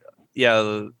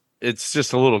yeah, it's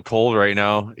just a little cold right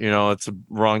now. It's a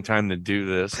wrong time to do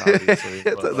this. Obviously,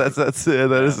 but, That is a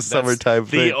that's summertime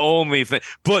the thing. only thing.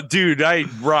 But dude, I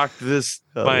rocked this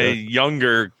Oh, my yeah.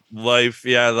 younger life.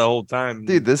 Yeah, the whole time.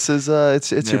 Dude, this is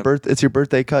it's Yeah. your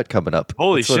birthday cut coming up.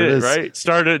 Holy That's what it shit! is. Right,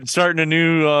 starting a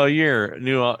new year,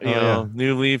 new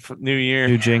leaf, new year,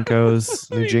 New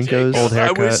Jinkos. New Jinkos. Old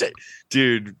I wish haircut.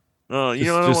 dude. Oh, you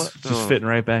Just, know what? just fitting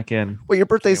right back in. Well, your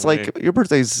birthday's Can't your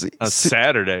birthday's On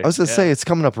Saturday. I was gonna Yeah. say it's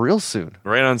coming up real soon.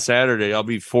 right on Saturday. I'll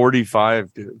be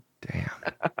 45, dude. Damn.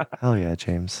 Hell yeah,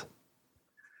 James.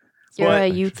 You're What? a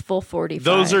youthful 45.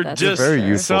 Those are that's You're Just for very sure.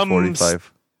 youthful some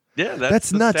 45. Yeah, That's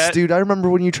the nuts, stat- dude. I remember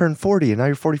when you turned 40 and now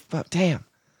you're 45. Damn.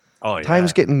 Oh, yeah.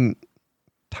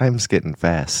 Time's getting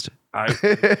fast.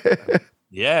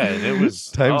 Yeah, and it was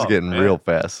Time's oh, getting man. real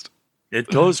fast. It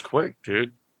goes quick,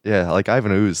 dude. Yeah, like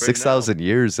Ivan Ooze, Right 6,000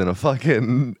 years in a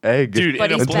fucking egg. Dude,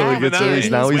 But in he's a blink back, of an dude. eye,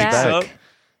 He's now he's wakes back. up.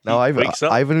 Now He wakes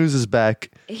up. Ivan Ooze is back.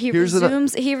 He Here's an-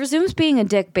 resumes being a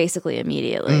dick basically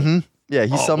immediately. hmm Yeah,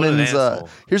 he Oh, what an summons. asshole.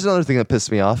 Here's another thing that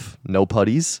pissed me off: no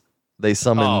putties. They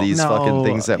summon Oh. these fucking No,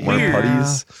 things that weren't yeah.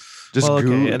 putties. Just Well, okay,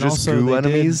 goo, and just also goo they did-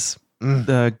 enemies. Mm.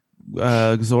 The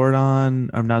Zordon,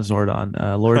 I'm not Zordon.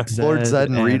 Lord Zed, Lord Zed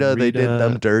and Rita, they did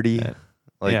them dirty. uh,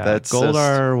 Like yeah, that's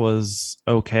Goldar was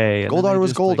okay. and then Goldar they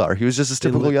was just, like, Goldar. He was just a they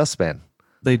typical li- yes man.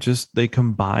 they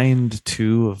combined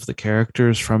two of the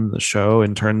characters from the show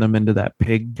and turned them into that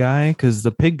pig guy because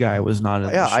the pig guy was not in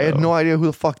Yeah, the show. I had no idea who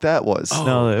the fuck that was. Oh,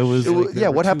 No, it was. Yeah,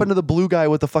 what happened to the blue guy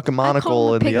with the fucking I call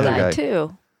monocle him and a pig the other guy guy?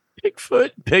 too.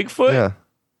 Bigfoot. Yeah,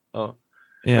 Oh,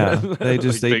 Yeah, they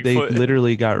just Like they Bigfoot.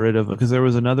 literally got rid of it because there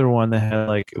was another one that had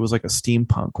like it was like a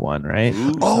steampunk one, right?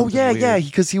 Ooh. Oh Something yeah, weird. yeah.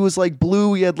 Because he was like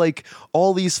blue. He had like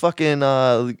all these fucking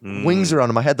wings around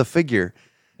him. I had the figure,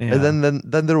 Yeah. and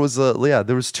then there was there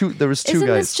was two Isn't guys.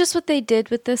 this just what they did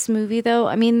with this movie though?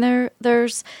 I mean,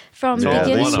 there's from Yeah, they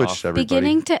beginning one-off. switched everybody.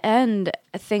 beginning to end,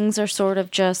 things are sort of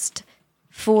just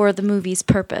for the movie's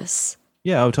purpose.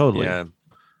 Yeah, oh totally. yeah.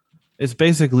 It's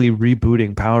basically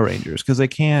rebooting Power Rangers because you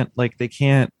can't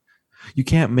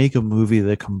make a movie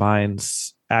that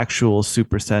combines actual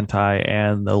Super Sentai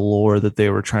and the lore that they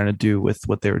were trying to do with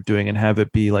what they were doing and have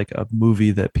it be like a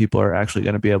movie that people are actually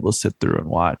going to be able to sit through and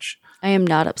watch. I am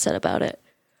not upset about it.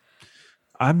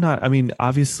 I mean,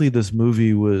 obviously this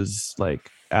movie was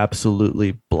like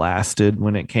absolutely blasted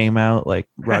when it came out. Like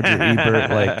Roger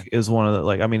Ebert like is one of the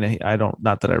like I mean I don't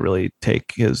not that I really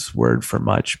take his word for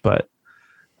much, but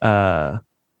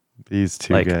These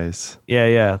two like- guys.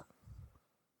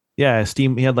 yeah.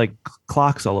 Steam he had like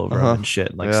clocks all over him Uh-huh. and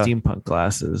shit, like Yeah. steampunk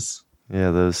glasses.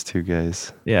 Yeah, those two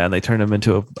guys. Yeah, and they turned him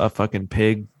into a fucking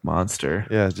pig monster.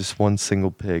 Yeah, just one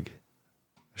single pig.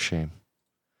 Shame.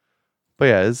 But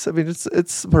yeah, it's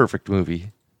a perfect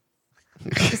movie.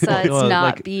 Besides Well,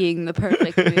 not like- being the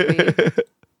perfect movie.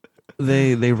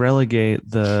 They relegate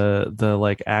the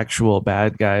like actual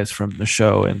bad guys from the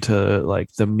show into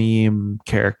like the meme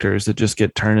characters that just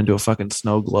get turned into a fucking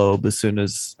snow globe as soon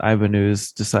as Ivan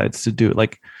Ooze decides to do it.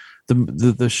 Like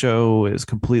the show is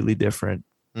completely different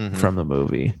Mhm. from the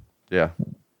movie, Yeah,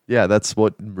 that's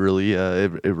what really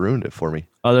it ruined it for me.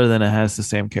 other than it has the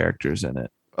same characters in it.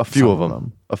 A few Some of of them.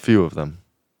 them. A few of them.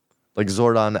 Like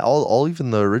Zordon, all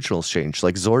even the originals changed.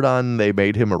 Like Zordon, they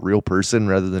made him a real person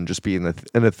rather than just being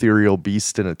an ethereal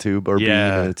beast in a tube or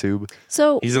Yeah. being in a tube.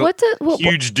 So He's a what the what,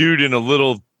 Huge dude in a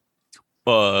little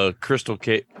crystal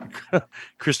crib. Yeah,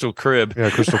 Crystal Crib.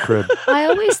 I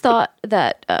always thought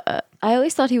that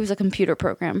he was a computer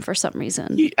program for some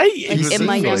reason. He was in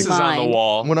my young faces on the mind.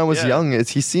 wall. When I was Yeah. young,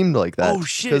 he seemed like that. Oh,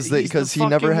 shit, he's the Because he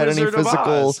never fucking had any Wizard of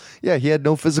physical. Oz. Yeah, he had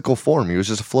no physical form. He was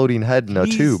just a floating head in a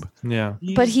He's- tube. Yeah.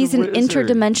 But he's the an wizard.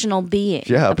 interdimensional being.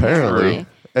 Yeah, apparently.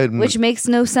 And which makes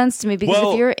no sense to me because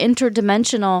Well- if you're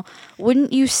interdimensional,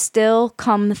 wouldn't you still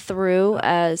come through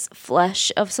as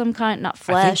flesh of some kind? Not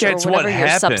flesh or that's what whatever your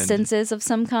happened. substance is of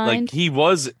some kind. Like he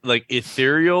was like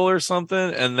ethereal or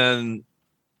something, and then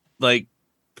like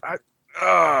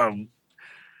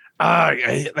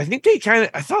I think they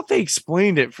I thought they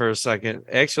explained it for a second.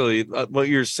 Actually, what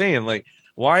you're saying, like,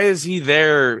 why is he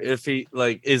there if he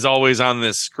like is always on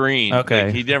this screen? Okay.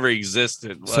 Like, he never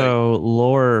existed. Like, So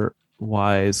lore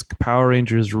wise, Power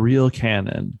Rangers real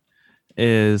canon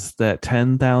is that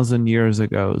 10,000 years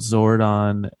ago,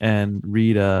 Zordon and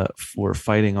Rita were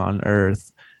fighting on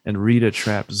Earth, and Rita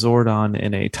trapped Zordon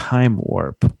in a time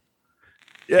warp.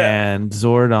 And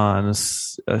Zordon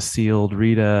sealed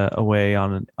Rita away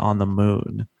on the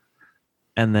moon,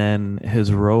 and then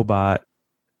his robot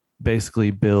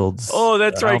basically builds. Oh,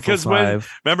 that's right. Alpha Because when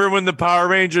 5. remember when the Power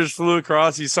Rangers flew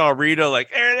across, you saw Rita like,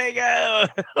 there they go.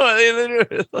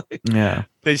 Like, Yeah.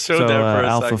 they showed So that for a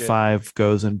Alpha second. 5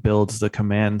 goes and builds the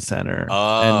command center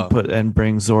Oh. and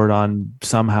brings Zordon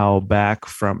somehow back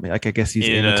from, like, I guess he's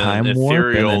in a an time warp, and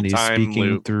ethereal then he's time speaking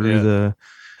loop. through Yeah. the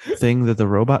thing that the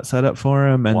robot set up for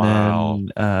him, and Wow.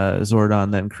 then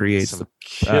Zordon then creates Some the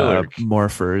killer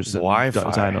morphers and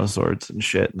Wi-Fi. dinosaurs and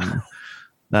shit, and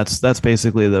that's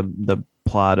basically the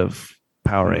plot of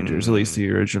Power Rangers, at least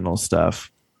the original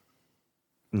stuff.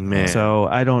 man. So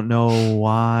I don't know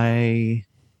why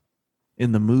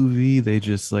in the movie they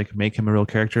just like make him a real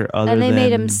character, other and they than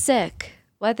made him sick.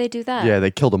 Why'd they do that? yeah, they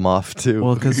killed him off too.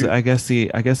 well, because I guess the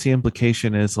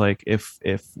implication is like if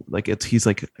like he's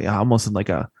like almost in like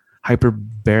a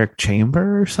hyperbaric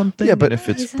chamber or something. Yeah, but- and if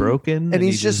it's Isn't- broken, and he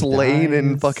he's just laying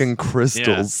in dies. fucking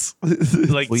crystals.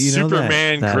 like Well, you know that-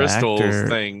 Superman that crystals actor-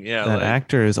 thing. Yeah. That like,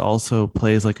 actor is also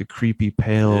plays like a creepy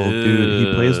pale dude.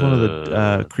 He plays one of the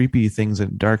Ugh. creepy things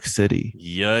in Dark City.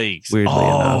 yikes. Weirdly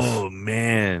oh, enough.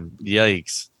 man.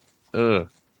 Yikes. Ugh.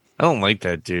 I don't like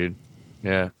that dude.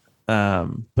 Yeah.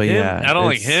 But Him- yeah, I don't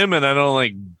like it's- him, and I don't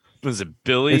like, was it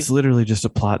Billy? It's literally just a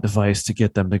plot device to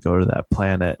get them to go to that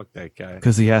planet Fuck that guy.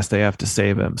 because they have to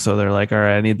save him. So they're like, all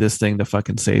right, I need this thing to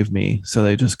fucking save me. So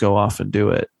they just go off and do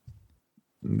it.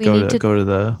 We Go need to to- go to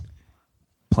the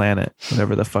planet,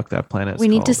 whatever the fuck that planet. we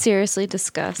need to called. seriously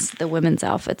discuss the women's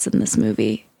outfits in this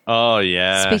movie. Oh,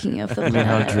 yeah. Speaking of the I mean,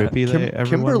 how planet. drippy Kim- everyone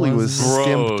Kimberly was was.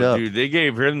 skimped Bro, up. dude, they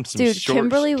gave him some Dude, shorts.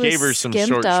 Kimberly was gave her some skimped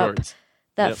short up. shorts.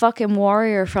 That Yep. fucking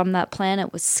warrior from that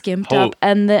planet was skimped Oh. up,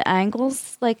 and the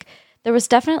angles, like, there was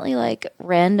definitely like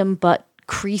random butt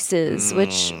creases,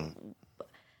 which,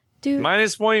 dude,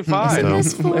 Minus isn't 0.5.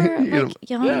 this for You know, like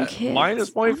young Yeah, kids? minus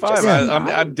I'm 0.5. just I'm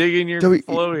not- digging your W-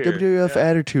 flow here. WWF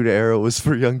Attitude Era was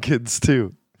for young kids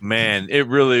too. Man, it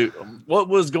really. What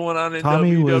was going on in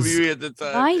Tommy WWE was- at the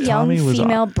time? My young Tommy was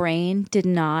female brain did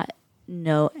not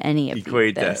know any of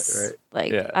Equate that, this. right?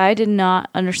 Like, Yeah. I did not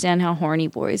understand how horny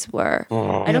boys were.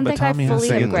 Oh. I don't but think I Tommy has fully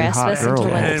to get have the grasped hot this girl until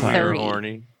all like the And time. we were 30.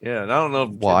 horny. Yeah, and I don't know. If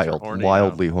kids are horny now.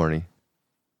 Wildly horny.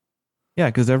 Yeah,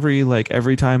 because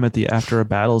every time after a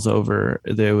battle's over,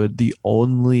 the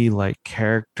only like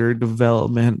character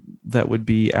development that would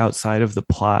be outside of the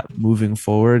plot moving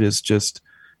forward is just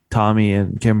Tommy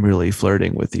and Kimberly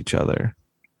flirting with each other.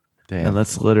 Damn. And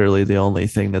that's literally the only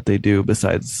thing that they do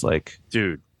besides like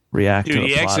Dude. react to Dude, the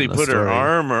he plot actually and the put her story.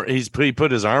 arm, or he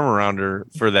put his arm around her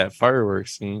for that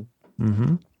fireworks scene.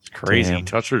 Mm-hmm. It's crazy. He Damn.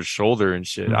 touched her shoulder and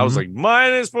shit. I was Mhm. like,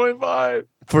 minus 0.5.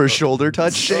 For a shoulder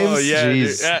touch, James? Oh, yeah. Dude.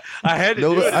 Jeez. Yeah, I had to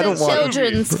No, do it. I don't It's a want-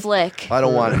 children's flick. I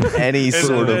don't want any And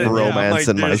sort then, of yeah, I'm romance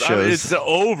like, in my dude, shows. It's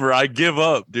over. I give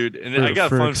up, dude. And I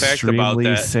got a fun fact about extremely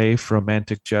that. safe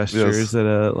romantic gestures at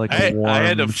a like I- a warm I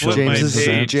had to flip my James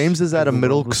page. is at a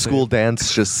middle Everyone was school safe.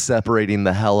 dance just separating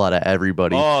the hell out of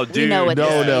everybody. Oh, We dude. know what no,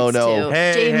 this no, leads no. to.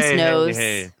 Hey, James hey, knows.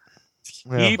 Hey,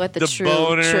 Yeah. Keep What the the true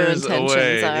boners intentions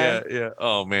away. are. Yeah, yeah.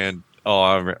 Oh man.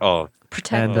 Oh,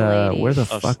 Protect And the lady. where the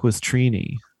Oh, fuck was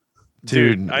Trini?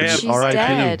 dude. I have. She's R.I.P.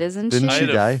 dead, isn't Didn't she? I she had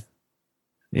a- die?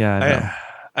 Yeah, I know.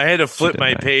 I had to flip my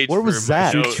didn't. page. Where was for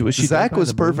my Zach? show. Was she dead Zach by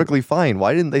was the movie? perfectly fine.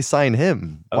 Why didn't they sign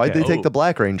him? Why'd Okay. they take Oh. the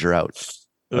Black Ranger out?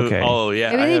 Okay. Oh yeah.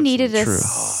 Maybe I they have needed a true-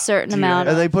 certain Dude, amount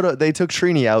And of. they took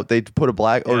Trini out. They put a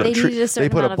black or They a needed a certain they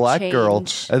put amount a of black girl,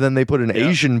 change. and then they put an Yeah.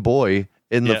 Asian boy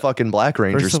in the Yeah. fucking Black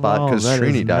Ranger First of spot all, because that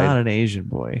Trini is died. not an Asian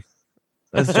boy.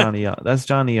 That's Johnny Young. That's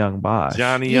Johnny Young Bosch.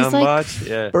 Johnny He's Young like- Botch.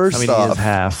 Yeah. First I mean, off, he is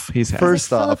half. He's half. first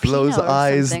He's like off, those Filipino or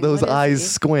eyes, something. those What is eyes he?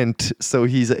 squint, so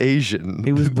he's Asian.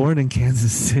 He was born in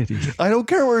Kansas City. I don't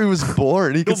care where he was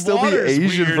born. He The could still be water's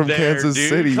Asian weird from there, Kansas dude.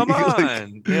 City. Come Like,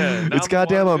 on. Yeah. now it's the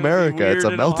goddamn water's gonna be America. It's a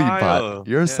weird in melting Ohio. pot.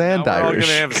 You're a Yeah, sand now we're all Irish.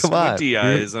 gonna have Come on. squinty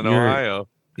eyes in You're- Ohio.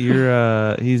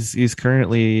 He's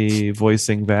currently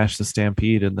voicing Vash the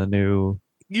Stampede in the new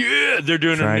Yeah, they're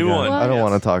doing a new Trigun. one. I don't Yes.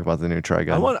 want to talk about the new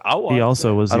Trigun. I'll watch He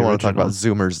also was. I don't the want to talk about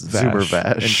original Zoomer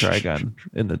Vash. and Trigun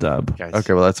in the dub. Guys,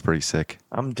 Okay, well that's pretty sick.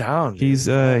 I'm down. dude. He's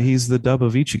the dub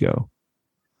of Ichigo.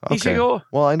 Okay. Ichigo?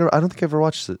 Well, I don't think I ever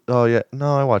watched it. Oh yeah,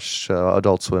 no, I watched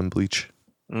Adult Swim Bleach.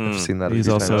 I've seen that. He's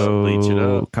a few times. also Bleach it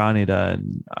up. Kaneda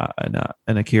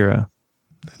and Akira.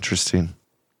 Interesting.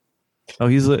 Oh,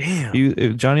 he's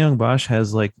Damn. Johnny Young Bosch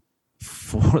has like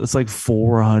it's like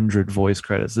 400 voice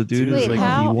credits. The dude Wait, is like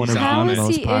how- one of how the is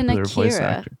most he in popular voice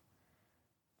Akira? actors.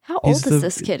 How He's old is the-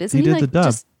 this kid? Isn't he he, did the like dub.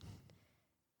 just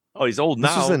Oh, he's old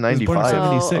This now. was in He was born in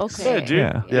 '95. 76. okay. Yeah, dude.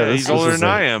 Yeah. Yeah, this he's was older just than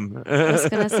like- I am. I was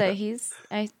gonna say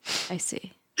I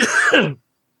see.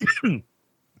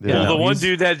 Yeah, Well, no, the one he's-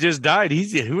 dude that just died,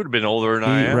 he would have been older than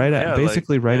I He, am. right Yeah,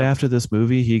 basically like, right yeah. after this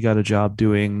movie, he got a job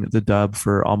doing the dub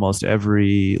for almost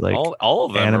every like all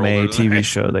of them are anime older than I TV am.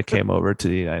 show that came over to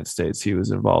the United States. He was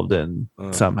involved in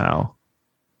somehow.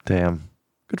 Damn,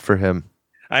 good for him.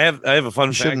 I have a fun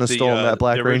You fact. shouldn't have stolen that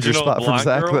Black the Ranger original spot from blonde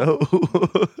Zach girl-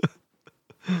 though.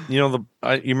 You know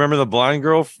you remember the blind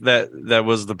girl that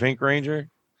was the Pink Ranger?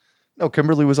 No,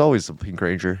 Kimberly was always the Pink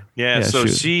Ranger. Yeah, Yeah, so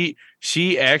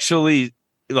she actually,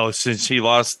 since she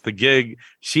lost the gig,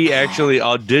 she actually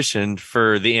auditioned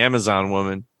for the Amazon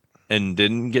woman and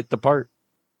didn't get the part.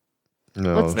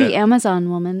 No, What's the Amazon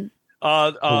woman?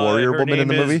 warrior her woman in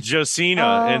the name is movie?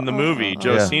 Josina in the movie. oh.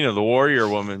 Josina, the warrior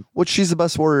woman. Which she's the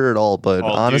best warrior at all, but Oh,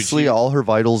 dude, honestly, she- all her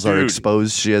vitals are dude,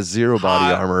 exposed. She has zero body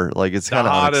hot- armor. Like it's The kind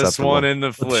of hottest unacceptable. one in the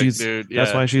But flick, she's- dude.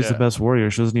 That's Yeah, why she's yeah. the best warrior.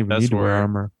 She doesn't even Best need to wear warrior.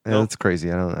 armor. Yeah, Nope. that's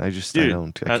crazy. I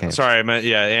Dude, can't. sorry, I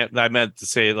meant I meant to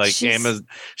say like She's Amazon.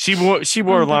 She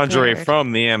wore lingerie unprepared.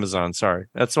 from the Amazon. Sorry,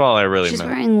 that's all I really She's meant.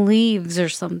 wearing leaves or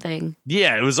something.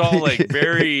 Yeah, it was all like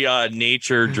very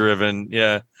nature driven.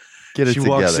 Yeah, Get it she together.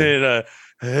 walks in,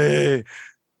 hey,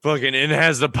 fucking, and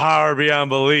has the power beyond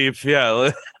belief.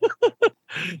 Yeah,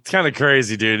 it's kind of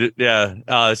crazy, dude.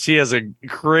 Yeah, she has a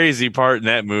crazy part in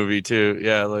that movie too.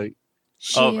 Yeah, like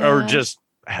She, or just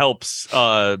helps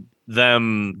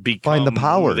them become Find the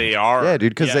power. who they are. Yeah,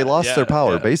 dude, because they lost their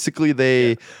power. yeah. Basically,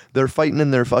 they're fighting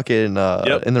in their fucking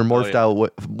Yep. in their Oh, morphed yeah.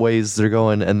 out ways they're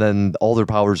going, and then all their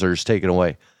powers are just taken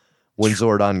away when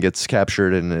Zordon gets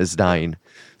captured and is dying.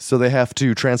 So they have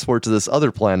to transport to this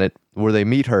other planet where they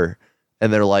meet her,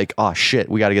 and they're like, "Oh shit,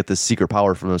 we got to get this secret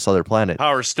power from this other planet."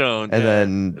 Power Stone. And yeah.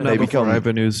 then No, they before become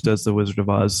Ivanus does the Wizard of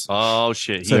Oz. Oh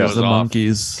shit! He So goes the off.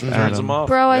 monkeys. Turns Adam. him off.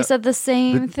 Bro, I Yeah. said the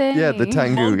same thing. yeah, the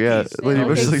Tengu. Yeah, Monkeys. Like, They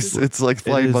look it's like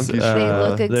flying is, monkeys. They Uh,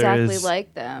 look there exactly is-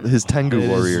 like them. his Tengu It is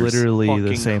warriors. literally the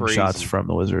Fucking same crazy. shots from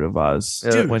the Wizard of Oz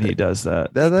Dude. when he does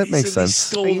that. That He makes said he sense.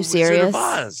 stole Are you Wizard of serious?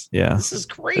 Oz. Yeah. This is It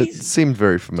crazy. seemed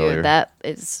very familiar. Dude, that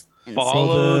is insane.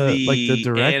 Follow the- like the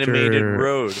director- animated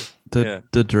road.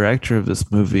 The director of this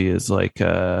movie is like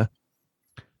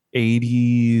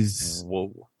 80s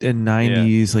Whoa. and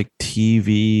 90s like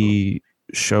TV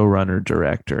showrunner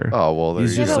director. Oh well, there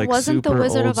He's you Yeah, just go. but like wasn't the super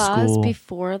Wizard old of Oz school.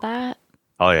 before that?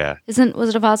 Oh yeah. Isn't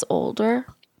Wizard of Oz older?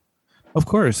 Of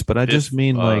course, but I This, just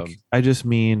mean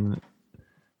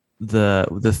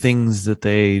the things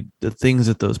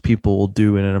that those people will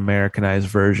do in an Americanized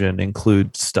version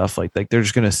include stuff like they're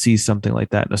just gonna see something like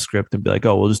that in a script and be like,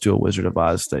 oh, we'll just do a Wizard of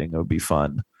Oz thing. It would be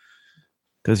fun.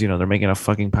 Because they're making a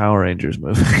fucking Power Rangers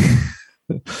movie.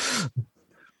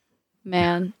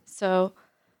 Man, so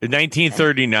In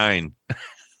 1939.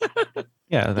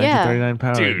 Yeah, the 1939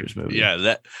 Power Dude. Rangers movie. Yeah,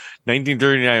 that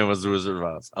 1939 was the Wizard of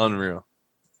Oz. Unreal.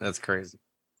 That's crazy.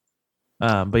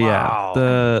 But Wow.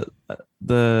 yeah,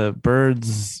 the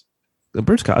birds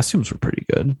costumes were pretty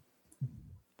good.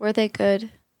 were they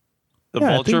good? The Yeah,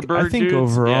 vulture bird. I think dudes?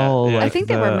 overall, Yeah, yeah. I like think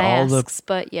they were all the masks,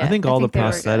 but yeah, I think all the they were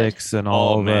good. prosthetics and Oh,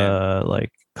 all the man.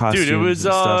 like costumes was,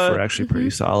 and stuff were uh, actually pretty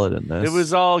solid in this. it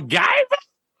was all Guyver.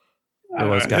 It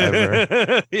was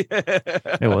Guyver.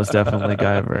 Yeah. It was definitely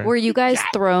Guyver. Were you guys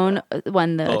thrown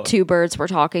when the Oh. two birds were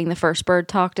talking? The first bird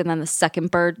talked, and then the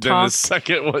second bird Then the talked.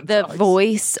 second one. The talks.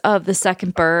 voice of the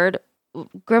second bird.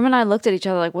 Grim and I looked at each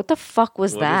other like, "What the fuck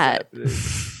was What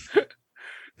is that?"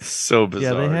 So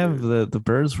bizarre. Yeah, they have dude. the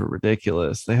birds were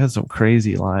ridiculous. They had some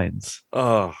crazy lines.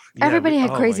 Oh, yeah, Everybody had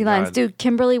oh crazy my lines, God. dude.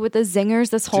 Kimberly with the zingers.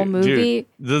 This whole Dude, movie.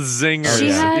 The zinger. She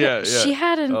yeah. had yeah. she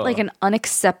had like Oh. an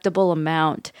unacceptable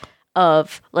amount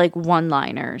of like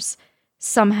one-liners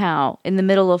somehow in the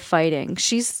middle of fighting.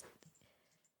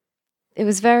 It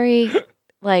was very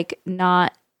like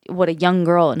not what a young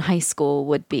girl in high school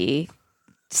would be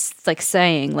like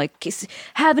saying like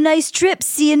have a nice trip,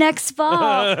 see you next fall.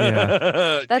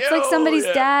 Yeah. That's like Yo, somebody's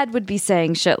yeah. dad would be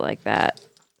saying shit like that.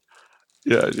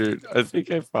 Yeah, dude. I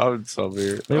think I found some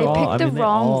here. They picked the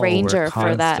wrong ranger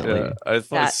for that. constantly- Yeah, I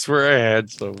That- swear I had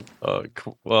some.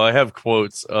 Well, I have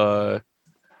quotes.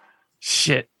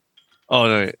 Shit. Oh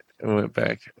no, wait. I went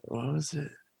back. What was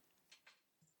it?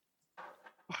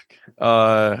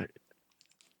 Fuck.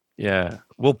 Yeah.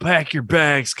 We'll pack your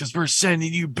bags because we're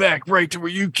sending you back right to where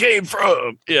you came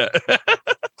from. Yeah.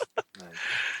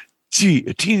 Gee,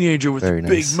 a teenager with Very a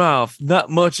nice. big mouth. Not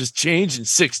much has changed in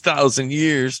 6,000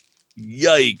 years.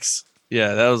 Yikes.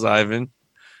 Yeah, that was Ivan.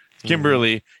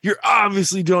 Kimberly, you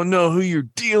obviously don't know who you're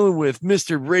dealing with,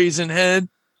 Mr. Raisinhead.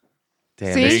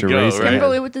 Damn, See? There you Mr. go, Raisin. right?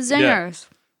 Kimberly with the zingers.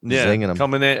 Yeah, Zinging 'em.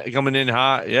 coming in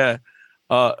hot. Yeah.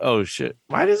 Oh shit.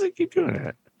 Why does it keep doing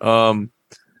that?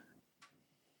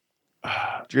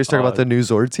 Did you guys talk about the new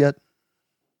Zords yet?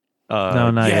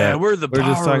 No, not yeah, yet. we're the We're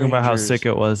just Power talking about how Rangers. sick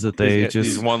it was that they These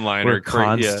just one-liner were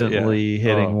constantly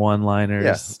hitting one-liners.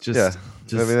 Yeah, Just,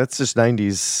 I mean, that's just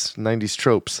 90s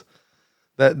tropes.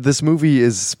 That this movie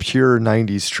is pure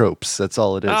 90s tropes. That's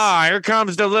all it is. Ah, here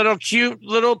comes the little cute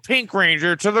little pink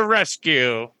ranger to the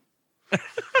rescue.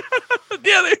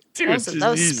 The other dude, That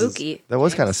was spooky. That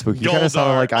was kind of spooky. You kind of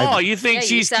sounded like Oh, I. you think Yeah, you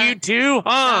she's sound- cute too,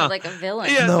 huh? Sound like a villain.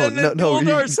 Yeah, No, then no,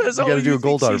 Goldar you- says, you "Oh, gotta do a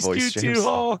think Goldar she's voice, cute James. too,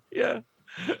 huh?" Yeah.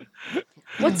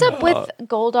 What's up with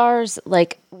Goldar's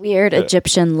like weird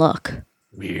Egyptian look?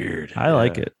 Weird. I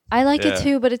like it. I like Yeah. it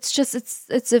too, but it's just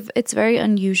it's very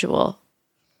unusual.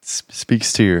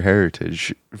 Speaks to your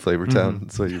heritage, Flavortown.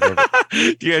 That's what you love.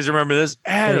 Do you guys remember this?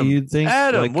 Adam, you'd think,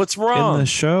 Adam, like, what's In wrong? the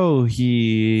show,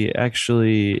 he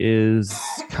actually is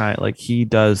kind of like he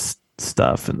does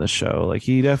stuff in the show. Like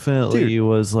he definitely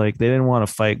was like they didn't want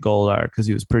to fight Goldar because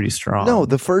he was pretty strong. No,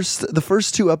 the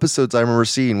first two episodes I remember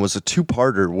seeing was a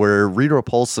two-parter where Rita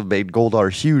Repulsa made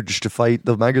Goldar huge to fight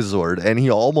the Megazord, and he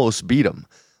almost beat him.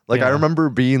 Like I Yeah. remember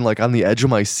being like on the edge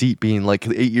of my seat, being like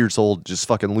 8 years old, just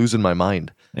fucking losing my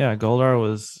mind. Yeah, Goldar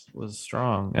was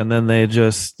strong, and then they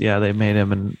just they made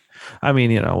him, and I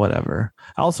mean whatever.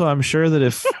 Also, I'm sure that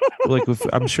if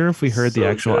if we heard the So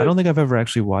actual, good. I don't think I've ever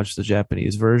actually watched the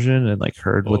Japanese version and like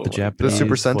heard what the Oh, Japanese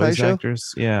Super Sentai voice show?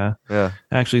 actors Yeah,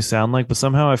 actually sound like, but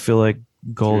somehow I feel like it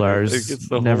gets Goldar's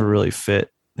the never whole- really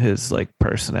fit his like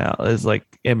personality, his like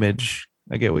image.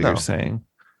 I get what No. you're saying.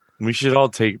 We should all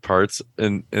take parts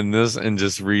in this and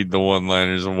just read the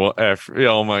one-liners and what after.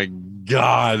 Oh my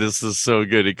god, this is so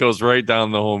good. It goes right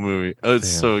down the whole movie.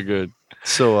 It's Damn. so good.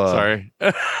 so Sorry.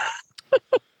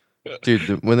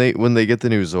 dude, when they get the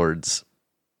new Zords,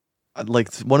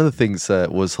 like one of the things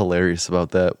that was hilarious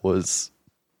about that was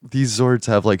these Zords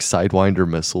have like Sidewinder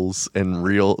missiles and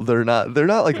they're not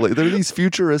like they're these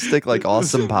futuristic like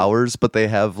awesome powers, but they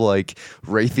have like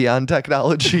Raytheon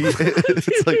technology.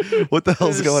 It's like what the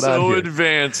hell's It's going so on here?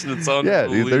 advanced. It's Yeah,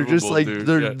 unbelievable. dude, they're just like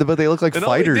dude. but they look like And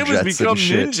all they fighter did was jets become and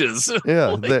shit. ninjas. Yeah,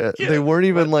 Like, they weren't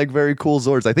even like very cool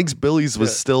Zords. I think Billy's was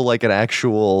Yeah. still like an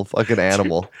actual fucking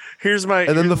animal. Here's my And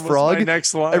then the here's what's frog, my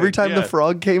next line. Every time the Yeah.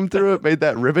 frog came through, it made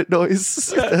that rivet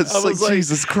noise. Yeah, It's I like, was like-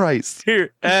 Jesus Christ.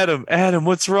 Here, Adam,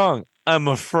 what's wrong? I'm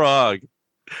a frog.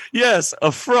 Yes,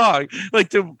 a frog.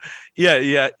 Like the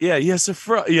yes, a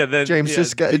frog. Yeah, then James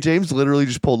James literally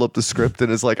just pulled up the script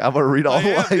and is like, I'm gonna read all I the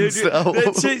am, lines dude. now.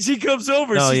 Then she comes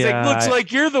over. No, She's yeah, like, looks I-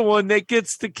 like you're the one that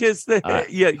gets to kiss the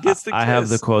gets the kiss. I have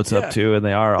the quotes Yeah. up too, and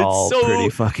they are It's all so pretty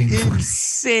fucking funny.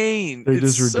 insane. They're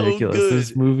It's just so ridiculous. good.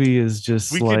 This movie is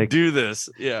just We could like do this.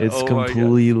 Yeah, it's oh my God.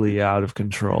 completely out of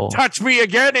control. Touch me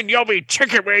again, and you'll be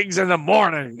chicken wings in the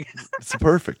morning. It's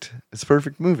perfect. It's a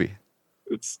perfect movie.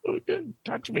 It's so good.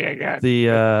 Touch me again. The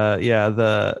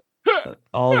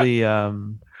all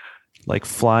the like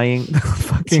flying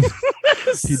fucking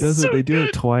he does it, they do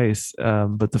it twice,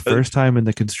 but the first time in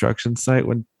the construction site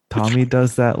when Tommy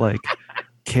does that like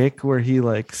kick where he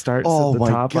like starts Oh at the my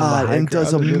top on the God, high and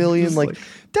does a ground, then million just, like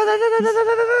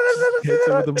hits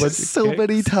him with a bunch of so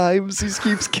many kicks. times. He just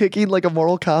keeps kicking like a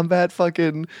Mortal Kombat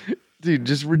fucking dude,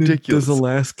 just and then ridiculous. does the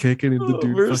last kick and the Oh,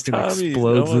 dude where's fucking Tommy?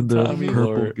 explodes I want into Tommy purple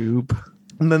lore. goop.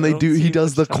 And then I don't he see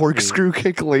does the much Tommy. corkscrew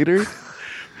kick later.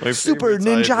 My Super favorite's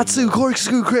Ivan, ninjutsu though.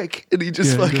 corkscrew kick, and he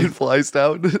just Yeah, he fucking does. flies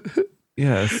down.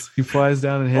 Yes, he flies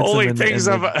down and hits Only him, and things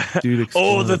the I've dude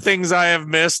oh, the explodes. things I have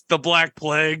missed: the Black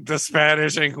Plague, the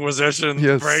Spanish Inquisition, the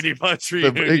Yes. Brady Bunch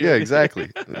reunion. Yeah,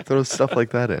 exactly. Throw stuff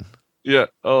like that in. Yeah.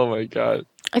 Oh my God.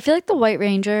 I feel like the White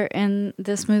Ranger in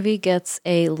this movie gets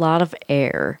a lot of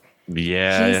air.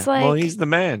 Yeah. He's like- he's the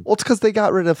man. Well, it's because they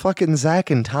got rid of fucking Zach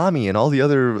and Tommy and all the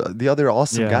other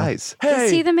awesome Yeah. guys. Hey,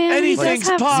 Is he the man? He does anything's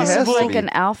have possible. like an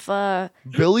alpha.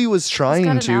 Billy was trying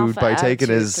an to alpha by taking attitude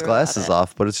his throughout glasses it.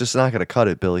 off, but it's just not going to cut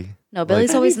it, Billy. No,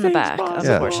 Billy's always in the Anything's back,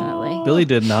 possible. unfortunately. Billy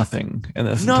did nothing in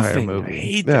this entire Nothing. I movie.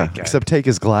 hate Yeah, that guy. except take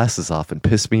his glasses off and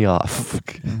piss me off.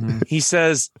 he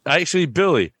says, actually,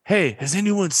 Billy, hey, has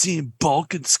anyone seen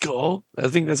Bulk and Skull? I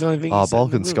think that's the only thing. he said in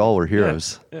Bulk the and movie. Skull were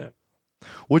heroes. Yeah.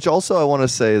 Which also I want to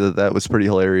say that was pretty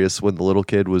hilarious when the little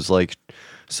kid was like,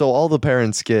 so all the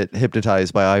parents get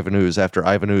hypnotized by Ivan Ooze after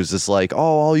Ivan Ooze is like, oh,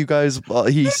 all you guys,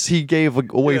 he gave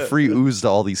away free ooze to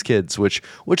all these kids, which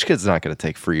kid's not going to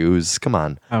take free ooze? Come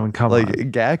on. I mean, come Like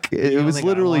on. Gak, it was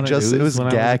literally just, it was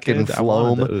Gak and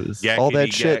Floam, Yak- all that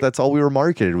Yakety shit. Gak. That's all we were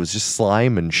marketed, was just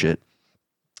slime and shit.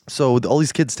 So all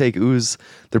these kids take ooze,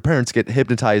 their parents get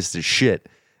hypnotized to shit.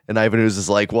 And Ivan Ooze is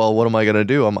like, well, what am I going to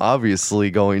do? I'm obviously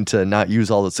going to not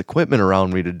use all this equipment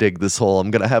around me to dig this hole.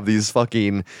 I'm going to have these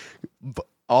fucking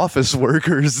office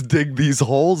workers dig these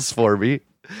holes for me,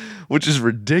 which is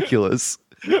ridiculous.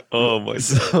 Oh my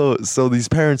god. So these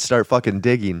parents start fucking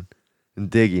digging and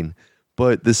digging.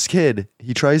 But this kid,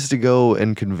 he tries to go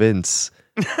and convince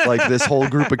like this whole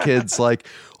group of kids, like,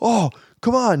 oh,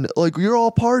 come on, like you're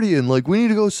all partying, like we need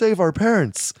to go save our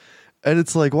parents. And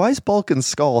it's like, why is Bulk and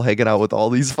Skull hanging out with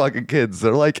all these fucking kids?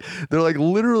 They're like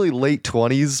literally late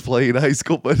 20s playing high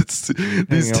school, but it's these Hanging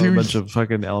out with two a bunch of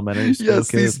fucking elementary school yes,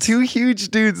 kids. these two huge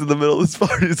dudes in the middle of this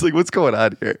party. It's like, what's going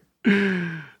on here?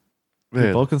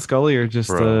 Man, Bulk and Scully are just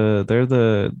Bro. they're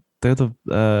the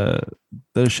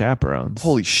chaperones.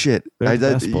 holy shit! They're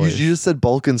the best You boys. just said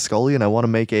Bulk and Scully, and I want to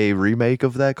make a remake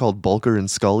of that called Bulker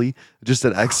and Scully, just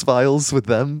an X Files with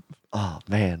them. Oh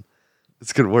man,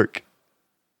 it's gonna work.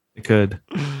 It could.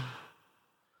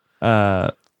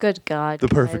 Good God. The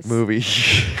perfect guys. movie.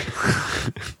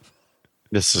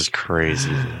 This is crazy.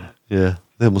 Dude. Yeah,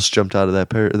 they almost jumped out of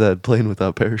that plane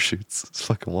without parachutes. It's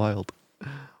fucking wild.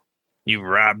 You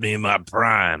robbed me of my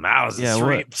prime. I was Yeah, a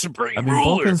what- supreme I mean,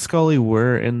 Bulk ruler. and Scully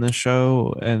were in the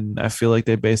show, and I feel like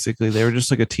they were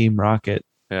just like a Team Rocket.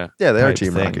 Yeah, they are Type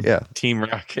Team thing. Rocket. Yeah, Team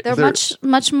Rocket. They're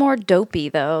much more dopey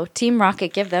though. Team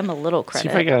Rocket, give them a little See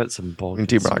if I credit. got some bulk.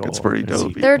 Team Rocket's pretty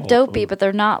dopey. They're dopey, but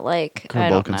they're not like Kind of I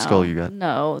don't Bulk and know. Skull you got.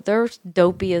 No, they're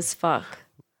dopey as fuck.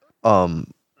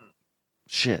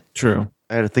 Shit. True.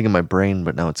 I had a thing in my brain,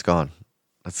 but now it's gone.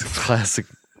 That's a classic.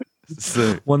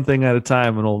 So, One thing at a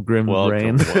time, an old grim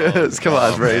brain. Come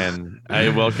on, Ray. man. I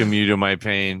welcome you to my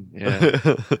pain.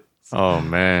 Yeah. Oh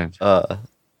man.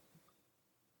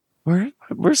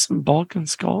 Where's some bulk and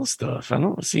skull stuff? I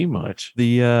don't see much.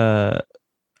 The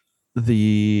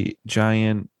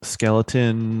giant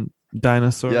skeleton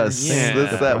dinosaur. yes, Yeah.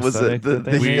 that was it. prosthetic that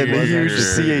they The made huge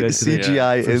was actually good to the-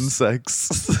 CGI for-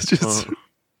 insects. Just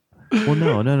Well,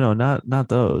 no, not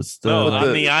those. No, But on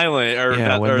the- the island or,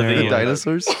 Yeah, when or they're- the the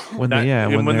dinosaurs. when that- they, yeah,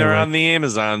 when they're like, on the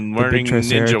Amazon the learning big Ninja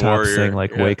Triceratops Warrior. thing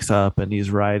like Yeah. wakes up and he's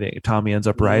riding. Tommy ends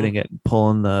up riding it and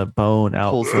pulling the bone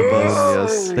out Pulls from the bone,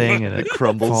 this yes. thing and it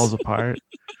crumbles. falls apart.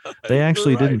 They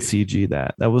actually didn't CG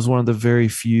that. That was one of the very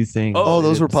few things. Oh, they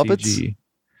those were didn't puppets? CG.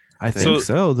 I think So-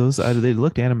 so. Those they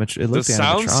looked animatronic. It The looked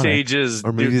sound animatronic. stages,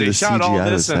 Or maybe dude, they the shot all CGI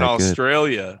this was in that good.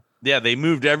 Australia. Yeah, they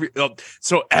moved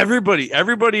so everybody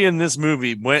in this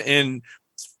movie went in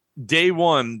day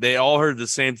one. They all heard the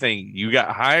same thing. You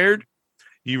got hired.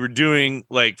 You were doing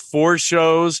like 4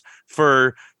 shows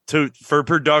for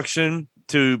production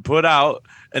to put out,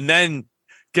 and then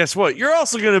guess what? You're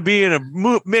also going to be in a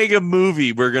mega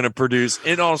movie we're going to produce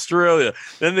in Australia.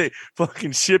 Then they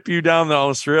fucking ship you down to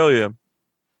Australia,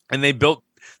 and they built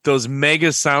those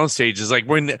mega sound stages. Like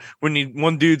when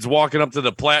one dude's walking up to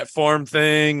the platform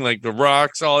thing, like the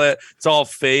rocks, all that, it's all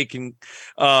fake. And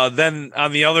then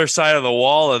on the other side of the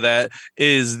wall of that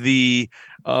is the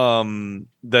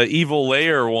evil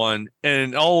layer one,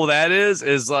 and all that is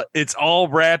like it's all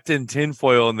wrapped in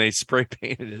tinfoil and they spray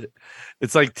painted it.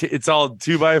 It's like it's all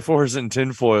 2x4s and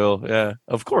tinfoil. Yeah,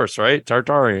 of course, right?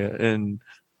 Tartaria and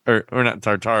or not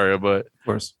Tartaria, but Of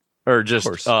course. or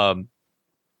just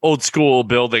old school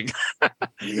building.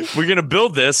 We're gonna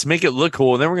build this, make it look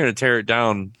cool, and then we're gonna tear it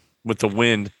down with the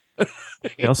wind.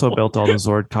 They also built all the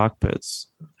Zord cockpits.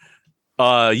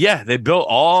 Yeah, they built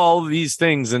all these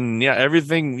things, and yeah,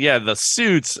 everything. Yeah, the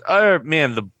suits.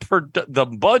 Man, the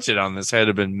budget on this had to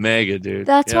have been mega, dude.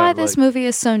 That's Yeah, why this like- movie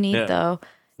is so neat, yeah. though.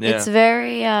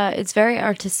 Yeah. It's very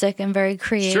artistic and very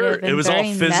creative. Sure, and it was all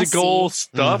very physical messy.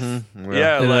 stuff. Mhm,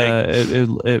 Yeah,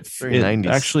 like Very it 90s.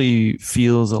 actually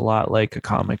feels a lot like a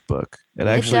comic book. It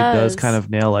actually does does. kind of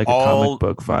nail like a All- comic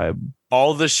book vibe.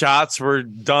 all the shots were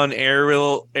done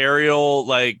aerial,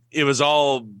 like it was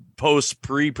all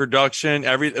pre-production.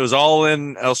 It was all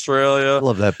in Australia. I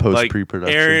love that post like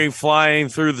pre-production. Air flying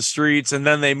through the streets, and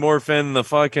then they morph in the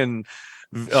fucking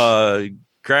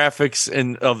graphics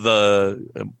and of the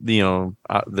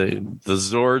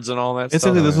Zords and all that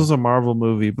Basically, stuff. this was a Marvel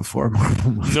movie before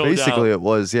Marvel movie. No Basically, doubt. it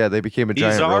was. Yeah, they became a These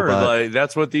giant are robot. like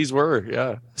that's what these were.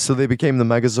 Yeah, So they became the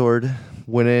Megazord,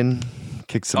 went in,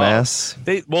 kick some Oh, ass.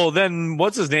 Then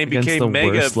what's his name Against the became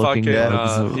mega worst looking fucking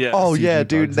bugs of- yeah. Oh CG yeah,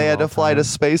 dude! bugs They of had to all fly to time.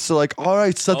 space. They're like, all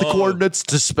right, set the Oh. coordinates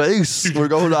to space. We're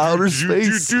going to outer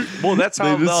space. Well, that's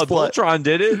how They just fly- Voltron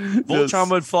did it. Voltron Yes.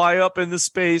 would fly up into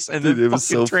space and Dude, then it was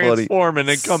fucking so funny. transform and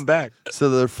then come back. So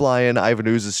they're flying. Ivan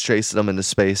Ooze is chasing them into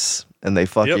space, and they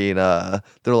fucking they're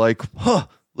like, huh?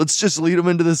 Let's just lead them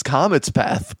into this comet's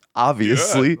path.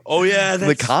 Obviously, Oh yeah,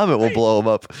 the comet will blow them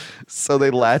up. So they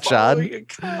latch on.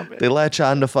 They latch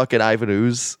on to fucking Ivan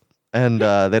Ooze, and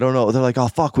they don't know. They're like, oh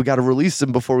fuck, we got to release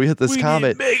him before we hit this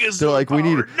comet. They're like, we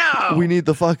need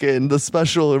the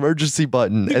special emergency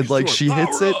button, and like she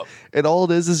hits it, and all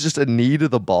it is just a knee to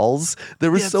the balls.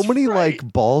 There was so That's many right.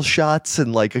 like ball shots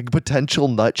and like potential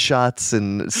nut shots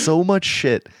and so much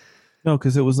shit. No,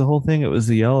 because it was the whole thing. It was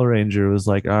the Yellow Ranger was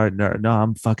like, all right, no,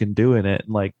 I'm fucking doing it.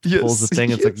 And like pulls the Yes, thing.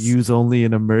 It's like yes. use only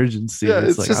in emergency. Yeah,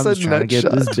 it's it's like just I'm a just trying to nut get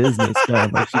shot. this business done.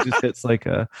 Like she just hits like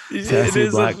a sassy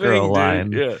black girl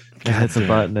line. Yeah. and hits a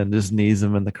button and just knees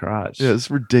him in the crotch. Yeah, it's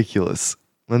ridiculous.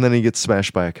 And then he gets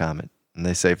smashed by a comet, and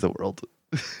they save the world.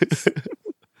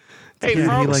 Hey,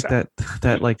 Yeah, he folks, like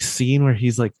that like scene where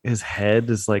he's like his head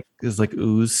is like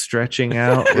ooze stretching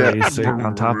out where Yeah. he's sitting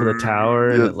on top of the tower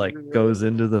and Yeah. it like goes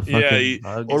into the fucking Yeah, he-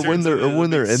 bug. Or turns when they're into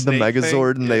the in the big snake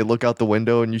Megazord thing. and they look out the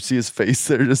window and you see his face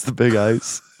there, just the big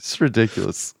eyes. It's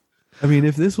ridiculous. I mean,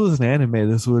 if this was an anime,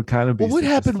 this would kind of be. Well, what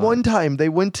happened satisfying. one time? They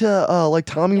went to like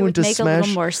Tommy It went would to make a little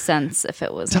smash. more sense if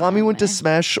it was. Tommy went to anime.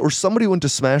 smash, or somebody went to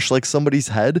smash like somebody's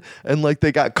head, and like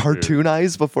they got cartoon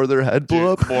eyes before their head blew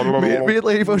up. Me and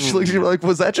Lady Motion looked at me like,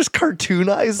 was that just cartoon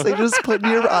eyes they just put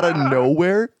near out of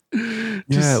nowhere?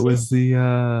 Yeah, it was the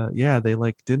they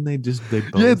like didn't they just they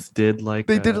both Yeah, did like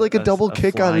they did, like, a double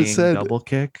kick on his flying head. double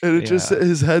kick And it just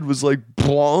his head was like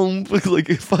boom,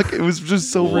 like fuck. It was just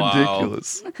so Wow.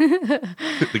 ridiculous.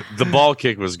 the ball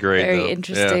kick was great. Very though.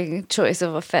 interesting choice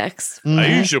of effects. Mhm.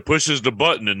 Aisha pushes the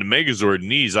button and the Megazord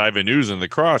knees Ivan Ooze in the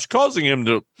crotch, causing him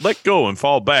to let go and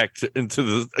fall back into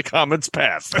the comet's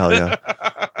path. Hell yeah.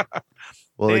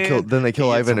 Well, they And kill he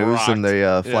gets Ivan Ooze and they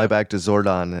fly Yeah. back to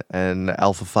Zordon, and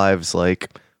Alpha 5's like,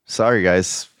 sorry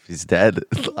guys, he's dead.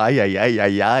 Ay, ay, ay,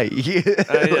 ay, ay. Ay,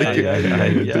 ay,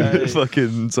 ay, ay.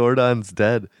 Fucking Zordon's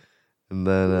dead. And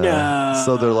then,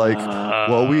 so they're like,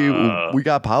 well, we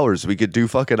got powers. We could do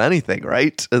fucking anything,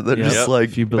 right? And they're just Yep. like,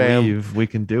 if you bam, believe we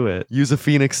can do it. use a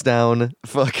Phoenix down.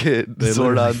 Fuck it. They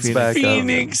literally Zordon's Phoenix back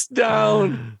Phoenix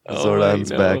down. up. Oh,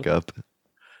 Zordon's I know. back up.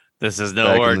 This is Back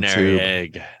no in the ordinary tube.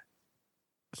 egg.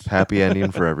 Happy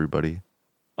ending for everybody.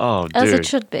 Oh, As it dude.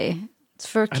 should be. It's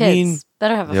for kids. mean-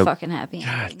 Better have a Yep. fucking happy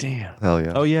God ending. damn. Hell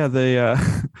yeah. Oh yeah, they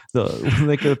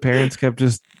the parents kept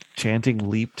just chanting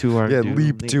 "Leap to our Yeah, doom,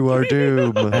 leap to our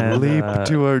doom. And, Leap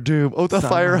to our doom. Oh, the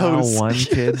fire Somehow hose. One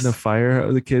kid in the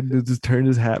fire, the kid who just turned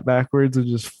his hat backwards and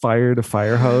just fired a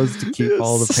fire hose to keep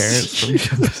all the parents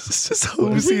from. It's just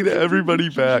hosing everybody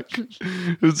back.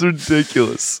 It was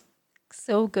ridiculous.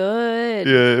 So good.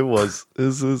 Yeah, it was.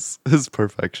 This is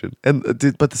perfection. And but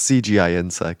the CGI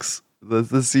insects. The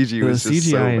CG The was just CGI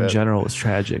so in bad. general was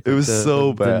tragic. It was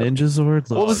so bad. The Ninja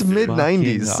Zord. Well, it was looked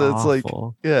mid-90s, fucking so it's like-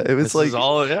 awful. Yeah, it was This like is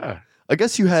all, yeah. I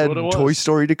guess you had what it Toy was.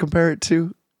 Story to compare it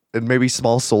to, and maybe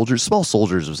Small Soldiers. Small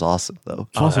Soldiers was awesome though.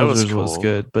 Small that was Soldiers was cool.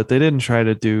 good, but they didn't try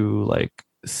to do like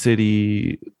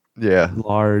city Yeah.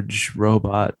 large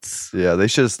robots. Yeah, they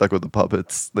should have stuck with the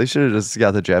puppets. They should have just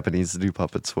got the Japanese to do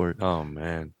puppets for it. Oh,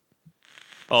 man.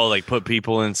 Oh, like put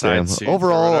people inside Damn. suits or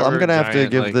Overall, I'm whatever, gonna have to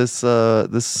giant, give like-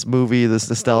 this movie, this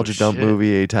nostalgia dump shit.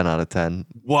 movie, a 10 out of 10.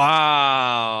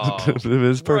 Wow. It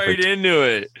is perfect. Right into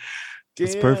it.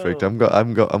 It's perfect. Damn.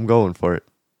 I'm going for it.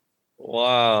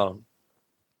 Wow.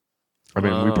 I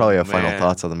mean, we Oh, probably have final man.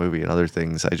 thoughts on the movie and other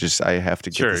things. I have to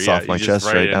get Sure, this yeah, off my you just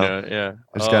chest right now. into it, yeah.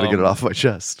 I just got to get it off my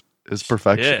chest. It's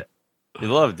perfection. Yeah. He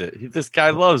loved it. This guy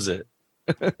loves it.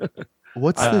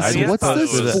 What's I this? just What's thought it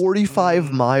this was-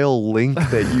 45-mile link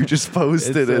that you just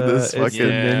posted in this it's, fucking?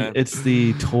 Yeah. it's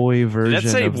the toy version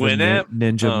say of the Winamp?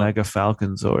 Ninja Oh. Mega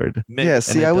Falcon Zord. Yeah, And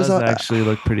see, it I was does actually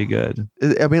look pretty good,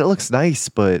 I mean, it looks nice,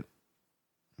 but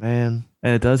man,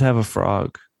 and it does have a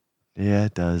frog. yeah,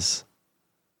 it does.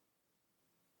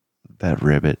 That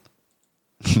ribbit.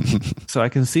 So I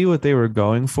can see what they were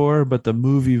going for, but the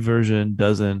movie version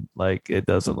doesn't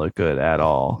look good at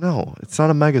all. No, it's not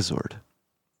a Megazord.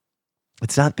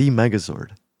 It's not the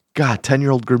Megazord. God,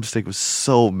 10-year-old Grimstick was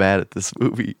so mad at this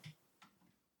movie.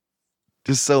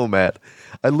 Just so mad.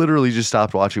 I literally just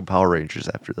stopped watching Power Rangers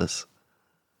after this.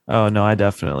 Oh no, I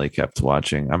definitely kept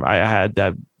watching. I had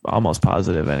that almost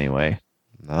positive anyway.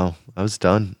 No, I was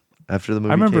done after the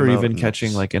movie. I remember came out, even and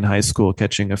catching like in high school,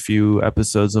 catching a few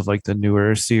episodes of like the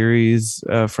newer series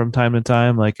from time to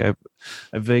time. Like I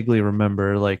vaguely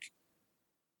remember like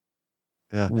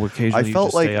Yeah. Occasionally, I you'd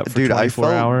felt just stay like- up for dude, I 24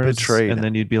 felt hours, betrayed. and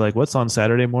then you'd be like, "What's on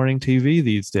Saturday morning TV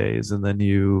these days?" And then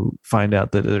you find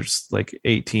out that there's like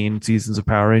 18 seasons of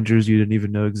Power Rangers you didn't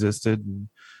even know existed. And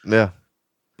Yeah,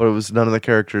 but it was none of the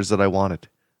characters that I wanted.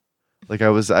 Like I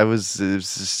was, it was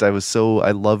just, I was so,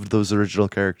 I loved those original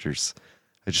characters.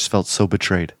 I just felt so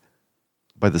betrayed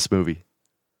by this movie.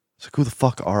 It's like, who the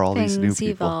fuck are all these new Things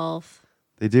people? evolve.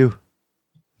 They do.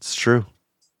 It's true.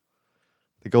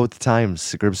 They go with the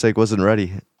times. Grimsake wasn't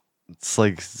ready. It's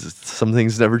like some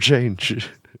things never change.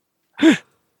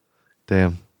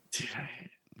 Damn,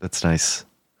 that's nice.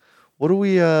 What do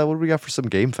we got for some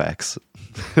game facts?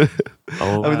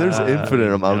 Oh, I mean, there's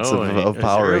infinite amounts no, of is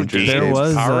Power there a Rangers. game? there games.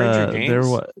 was Power Ranger games? there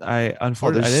was I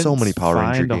unfortunately there's I so didn't many Power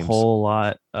Ranger find a games. whole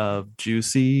lot of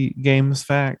juicy games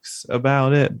facts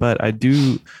about it, but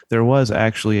there was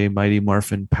actually a Mighty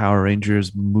Morphin Power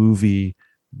Rangers movie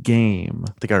game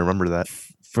I think I remember that.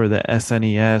 for the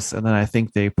SNES, and then I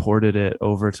think they ported it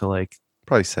over to like,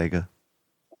 Probably Sega.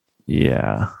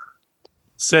 yeah,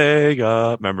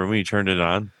 Sega. Remember when you turned it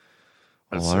on?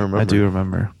 Oh, I remember. I do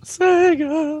remember.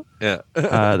 Sega.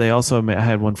 Yeah. They also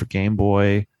had one for Game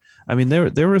Boy. I mean,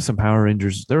 there were some Power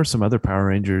Rangers. There were some other Power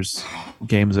Rangers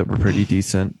games that were pretty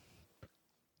decent.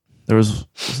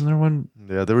 Wasn't there one?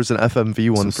 Yeah, there was an FMV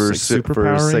one for like Super for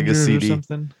Power Sega Rangers or CD.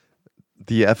 something?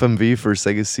 The FMV for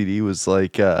Sega CD was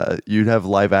like you'd have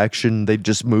live action, they'd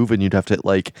just move and you'd have to hit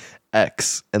like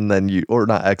X and then or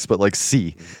not X but like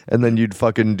C, and then you'd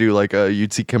fucking do like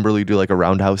you'd see Kimberly do like a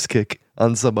roundhouse kick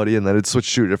on somebody and then it'd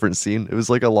switch to a different scene. It was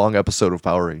like a long episode of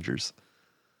Power Rangers.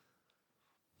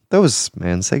 That was,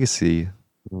 man, Sega CD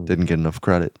didn't get enough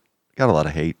credit. Got a lot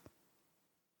of hate.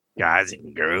 Guys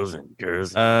and girls and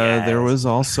girls.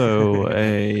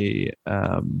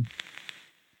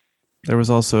 There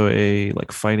was also a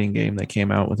like fighting game that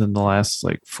came out within the last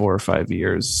like 4 or 5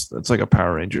 years. It's like a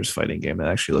Power Rangers fighting game that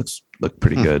actually looked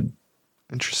pretty good.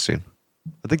 Interesting.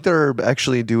 I think they're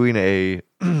actually doing a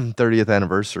 30th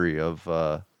anniversary of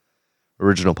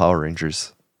original Power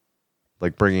Rangers.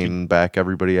 Like bringing back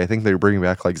everybody. I think they're bringing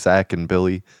back like Zach and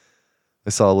Billy. I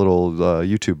saw a little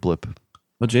YouTube blip.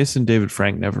 Well, Jason David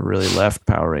Frank never really left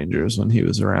Power Rangers when he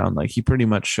was around. Like he pretty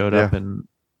much showed up in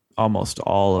almost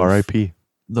all of R.I.P.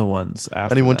 the ones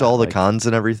after. And he went to that. all the Like, cons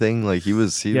and everything. Like he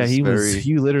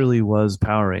literally was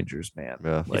Power Rangers, man.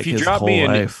 Yeah. Like If you his drop whole me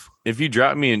an- life. If you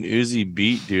drop me an Uzi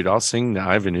beat, dude, I'll sing the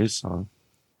Ivan Ooze song.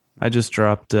 I just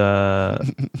dropped a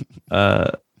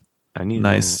I need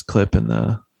nice clip in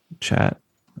the chat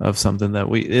of something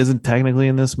that isn't technically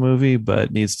in this movie,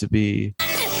 but needs to be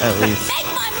at least.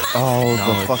 Oh,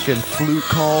 the fucking flute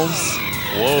calls.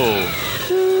 Whoa.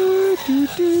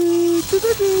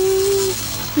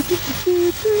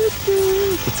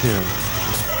 Let's hear them.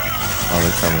 Oh,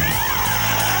 they're coming.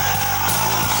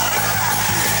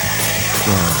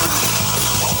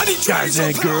 Guys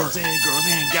and girls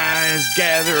and guys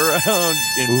gather around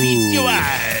and feast your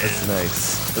eyes. That's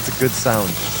nice. That's a good sound.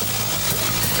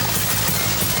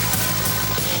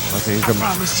 Okay, I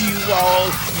promise you all,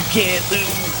 you can't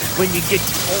lose when you get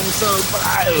your own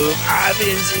supply of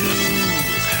Ivan's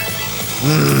ooze.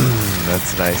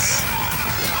 that's nice.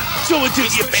 Show it to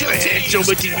your parents, show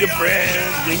it to your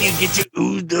friends. When you get your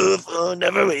ooze, the fun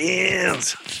never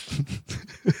ends.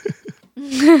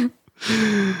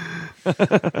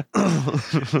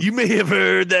 You may have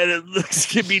heard that it looks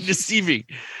can be deceiving.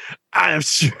 I am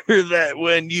sure that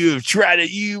when you have tried it,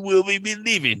 you will be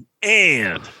believing.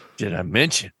 And did I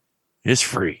mention it's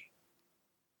free?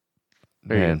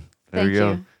 Man, there Thank we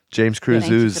go. you. James Been Cruz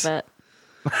anxious ooze. a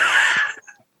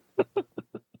bit.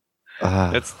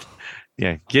 That's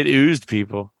get oozed,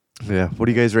 people. Yeah. What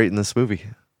do you guys rate in this movie?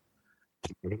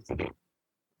 7.5.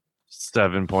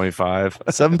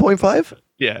 7.5?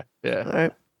 Yeah. All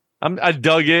right. I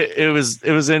dug it. It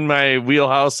was in my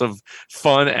wheelhouse of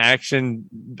fun action.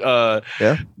 Yeah.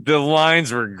 The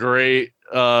lines were great.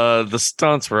 The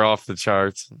stunts were off the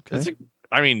charts. Okay.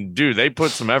 I mean, dude, they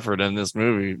put some effort in this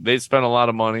movie. They spent a lot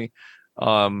of money.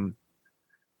 I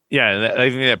think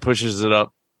that pushes it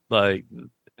up like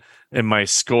in my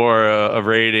score, a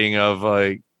rating of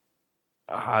like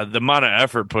the amount of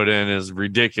effort put in is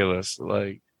ridiculous.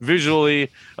 Like visually,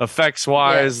 effects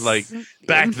wise, Yes. like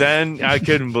back then, I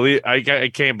couldn't believe. I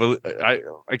can't believe. I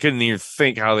couldn't even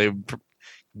think how they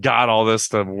got all this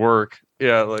to work.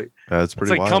 Yeah, like That's it's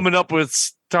pretty like wild. coming up with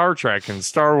Star Trek and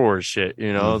Star Wars shit.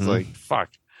 You know, it's Mhm. like fuck.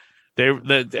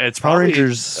 It's Power probably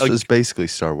Rangers is basically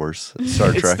Star Wars,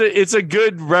 Star Trek. it's a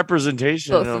good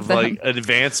representation Both of of them. like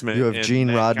advancement. You have in Gene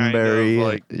that kind of, Roddenberry,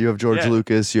 like you have George yeah.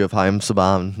 Lucas, you have Chaim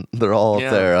Saban. They're all Yeah.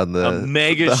 up there on the a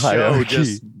mega the show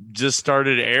hierarchy. just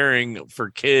started airing for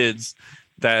kids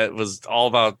that was all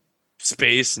about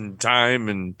space and time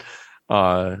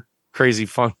and crazy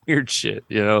fun weird shit,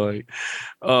 like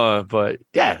but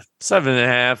yeah,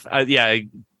 7.5.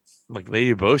 Like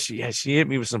Lady Boshi, yeah, she hit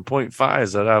me with some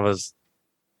 0.5s that I was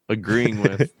agreeing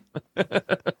with.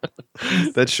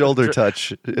 That shoulder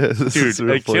touch,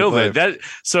 Dude, I killed it. That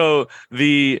so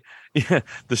the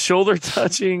shoulder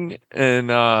touching and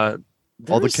all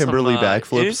the Kimberly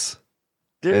backflips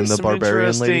and the some barbarian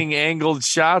interesting lady. angled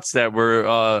shots that were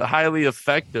highly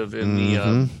effective in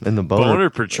in the Boner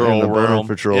Patrol in the Boner realm.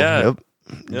 Patrol. Yeah.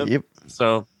 Yep.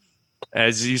 So,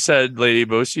 as you said, Lady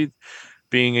Boshi,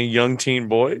 being a young teen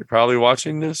boy, probably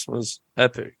watching this was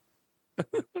epic.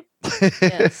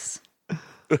 Yes.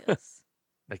 Yes.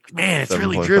 Like, man, it's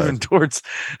really 7.5. driven towards.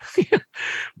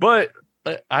 But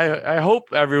I hope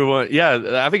everyone.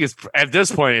 Yeah, I think it's at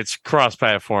this point it's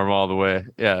cross-platform all the way.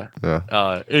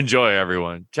 Yeah. Enjoy,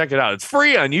 everyone. Check it out. It's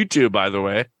free on YouTube, by the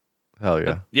way. Hell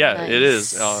yeah. Yeah, it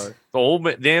is. Nice. The whole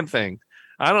damn thing.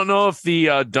 I don't know if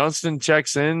the Dunstan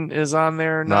Checks In is on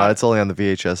there or No, not. it's only on the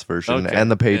VHS version Okay, and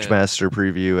the yeah. Pagemaster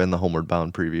preview and the Homeward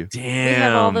Bound preview. We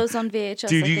have all Damn. those on VHS.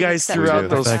 Dude, I you think, guys except threw for out the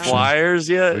those sound. flyers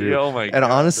yet? We do. Oh my god. And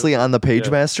honestly, on the Yeah.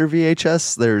 Pagemaster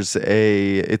VHS, there's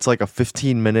it's like a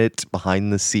 15-minute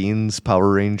behind the scenes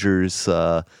Power Rangers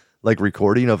like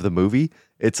recording of the movie.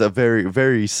 It's a very,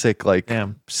 very sick,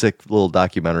 Damn. sick little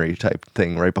documentary type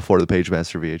thing right before the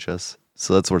Pagemaster VHS.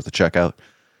 So that's worth a check out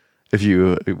if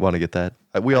you want to get that.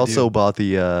 We also bought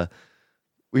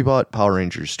we bought Power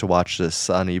Rangers to watch this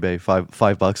on eBay,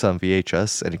 $5 on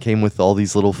VHS, and it came with all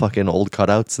these little fucking old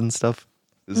cutouts and stuff.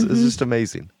 It's just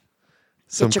amazing.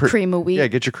 Get your cream of wheat Yeah,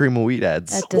 get your cream of wheat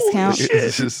ads. at discount.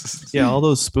 It's just- Yeah, all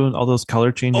those color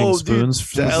changing Oh, dude,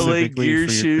 spoons the LA specifically Gear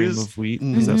for your cream shoes. of wheat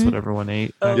because that's what everyone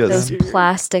ate. Oh, back Yes. then. Those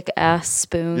plastic ass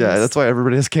spoons. Yeah, that's why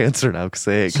everybody has cancer now, because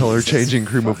they ate color changing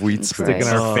cream of wheat spoons. Christ.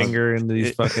 Sticking our Oh. finger into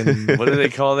these fucking. What do they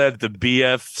call that? The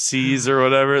BFCs or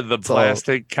whatever? The all-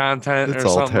 plastic content it's or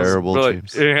all something? terrible, Really-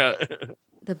 James. Yeah.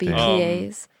 The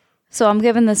BPAs. So I'm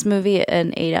giving this movie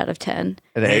an 8 out of 10.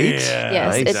 An 8? Yeah.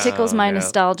 Yes, nice. it tickles my Yeah.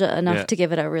 nostalgia enough Yeah. to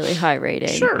give it a really high rating.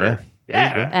 Sure. Yeah.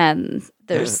 Yeah. And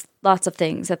there's lots of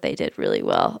things that they did really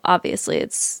well. Obviously,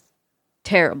 it's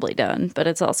terribly done, but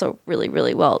it's also really,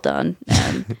 really well done.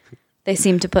 And they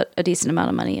seem to put a decent amount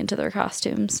of money into their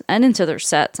costumes and into their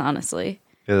sets, honestly.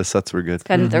 Yeah, the sets were good.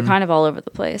 They're kind of all over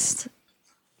the place.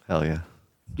 Hell yeah.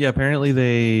 Yeah, apparently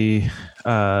they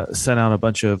sent out a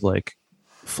bunch of like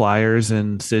flyers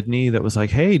in Sydney that was like,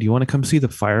 "Hey, do you want to come see the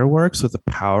fireworks with the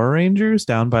Power Rangers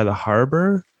down by the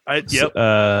harbor?" Yep.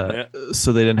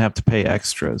 So they didn't have to pay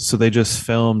extras. So they just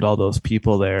filmed all those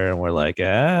people there, and we're like,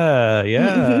 yeah,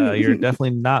 you're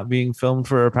definitely not being filmed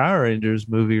for a Power Rangers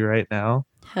movie right now.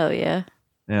 Hell yeah.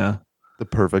 Yeah. The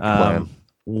perfect plan.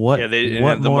 What Yeah, they didn't what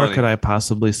have the more money. could I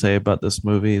possibly say about this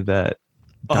movie that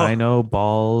Oh. Dino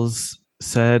Balls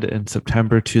said in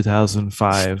September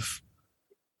 2005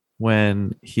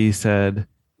 when he said,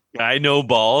 I know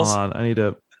balls. "Hold on, I need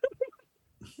to."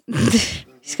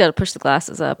 He's got to push the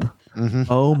glasses up.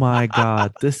 Oh my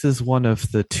God, this is one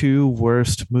of the 2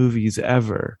 worst movies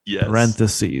ever. Yes.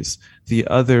 Parentheses. The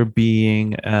other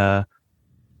being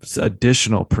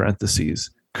additional parentheses.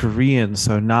 Korean,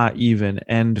 so not even,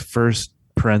 end first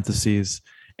parentheses.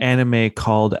 Anime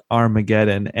called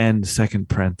Armageddon, end second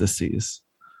parentheses.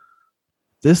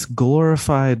 This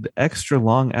glorified extra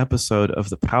long episode of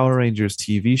the Power Rangers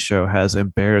TV show has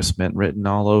embarrassment written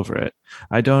all over it.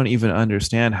 I don't even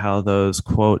understand how those,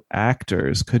 quote,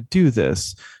 actors could do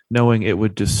this, knowing it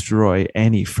would destroy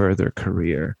any further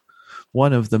career.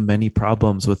 One of the many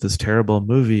problems with this terrible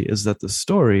movie is that the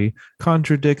story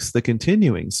contradicts the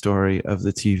continuing story of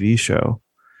the TV show.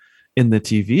 In the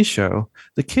TV show,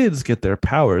 the kids get their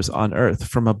powers on Earth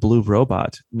from a blue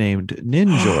robot named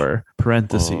Ninjor,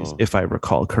 parentheses, Oh. if I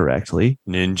recall correctly,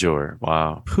 Ninjor.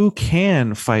 Wow. who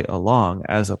can fight along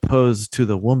as opposed to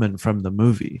the woman from the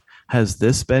movie. Has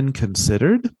this been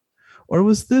considered? Or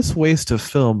was this waste of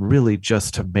film really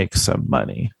just to make some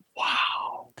money?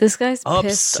 Wow. This guy's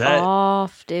pissed Upset.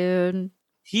 off, dude.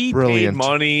 He Brilliant. paid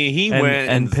money. He went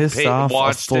and pissed off a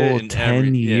watched full it and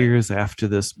 10 yeah. years after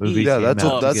this movie. Yeah, came that's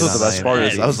out what to that's get what the on best part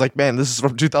is. IMDb. I was like, man, this is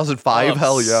from 2005.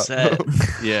 Hell yeah. Upset.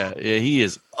 yeah, he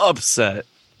is upset.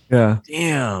 Yeah.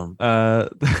 Damn. I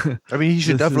mean, he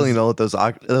should This definitely is- know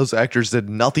that those actors did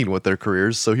nothing with their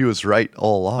careers, so he was right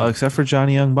all along. Except for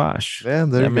Johnny Young Bosch. Yeah,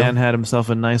 there That you go. man had himself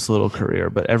a nice little career,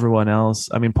 but everyone else,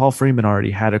 I mean, Paul Freeman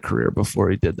already had a career before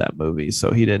he did that movie,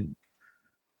 so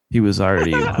he was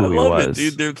already I who he love was. it,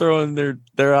 dude. They're throwing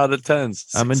they're out of tens.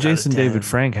 And 6 out of Jason 10. David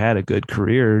Frank had a good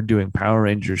career doing Power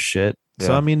Rangers shit.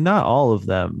 So Yeah. I mean, not all of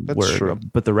them That's were, true.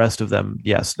 but the rest of them,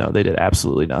 yes, no, they did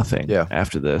absolutely nothing Yeah.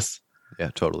 after this. Yeah,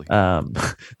 totally.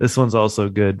 This one's also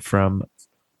good from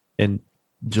in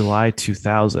July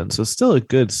 2000. So still a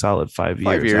good solid 5 years.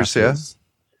 5 years, after yeah. this.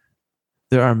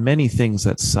 There are many things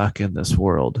that suck in this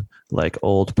world, like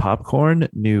old popcorn,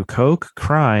 new Coke,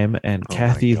 crime, and Oh my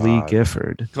Kathy Lee God.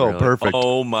 Gifford. Oh, Really? perfect.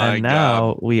 Oh my And god.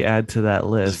 now we add to that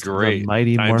list great. the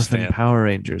Mighty Morphin Timestamp. Power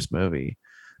Rangers movie.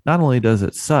 Not only does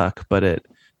it suck, but it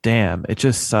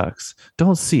just sucks.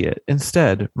 Don't see it.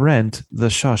 Instead, rent The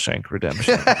Shawshank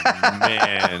Redemption.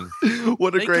 Man.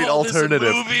 What a They great call this a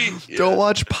alternative. movie? Don't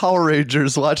watch Power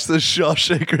Rangers. Watch The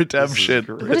Shawshank Redemption.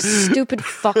 What a stupid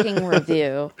fucking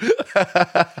review.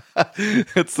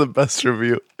 It's the best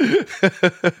review.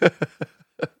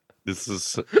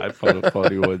 I found a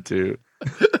funny one too.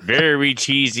 Very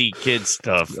cheesy kid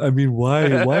stuff. I mean, why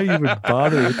even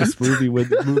bother with this movie when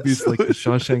movies like The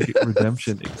Shawshank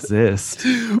Redemption exist?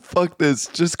 Fuck this.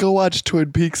 Just go watch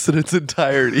Twin Peaks in its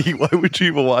entirety. Why would you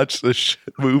even watch this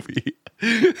shit movie?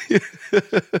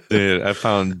 Dude, I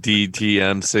found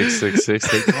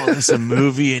DTM666. They call this a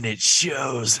movie and it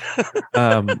shows.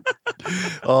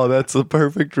 Oh, that's a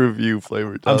perfect review,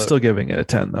 Flavor. I'm still giving it a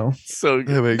 10 though. So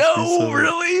That makes me no, so-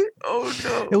 really? Oh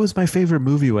no. It was my favorite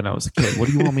movie when I was a kid. What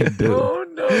do you want me to do? Oh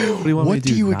no. What do you want What me to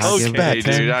do you Not give it a Okay, expect?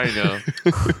 10? dude, I know.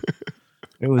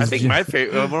 It was I think just- my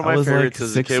favorite, one of I my was like favorites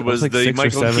as a 6 kid I was was like the 6 or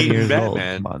Michael 7 Keaton years old.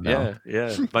 Batman. Come on now.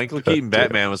 Yeah. Michael Keaton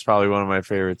Batman was probably one of my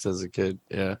favorites as a kid.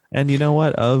 Yeah. And you know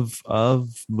what? Of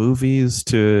movies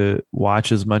to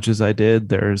watch as much as I did,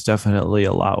 there's definitely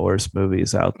a lot worse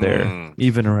movies out there, Mm.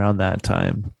 even around that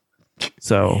time.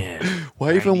 So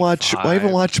Why even watch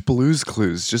 95. Blues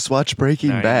Clues? Just watch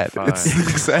Breaking Bad. 95. It's the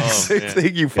exact Oh, same man.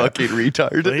 thing, you fucking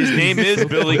retard. His name is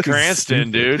Billy Cranston,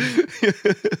 dude.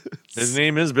 His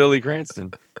name is Billy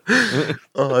Cranston.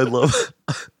 Oh, I love.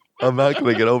 I'm not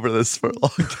gonna get over this for a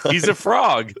long time. He's a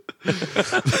frog.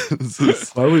 This is-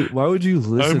 why would you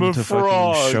listen I'm a to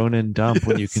frog. fucking Shonen Dump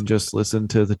when you can just listen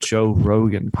to the Joe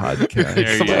Rogan podcast?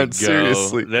 There Come you on, go.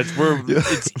 seriously. That's where Yeah,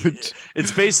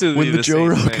 it's basically when the Joe same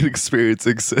Rogan thing. experience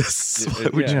exists, why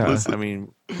would you Yeah. listen? I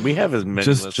mean, we have as many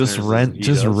just listeners as rent he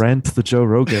just does. rent the Joe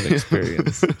Rogan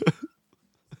experience.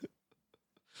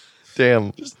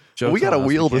 Damn. Joe We gotta told us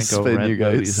wheel can't the go spin, rent you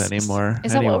guys. movies anymore.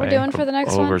 Is that what we're Anyway. doing for the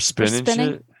next one? Over We're spinning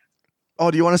shit. Oh,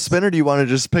 do you want to spin or do you want to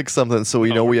just pick something so we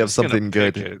know we're we have just gonna something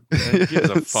pick good? it. Who gives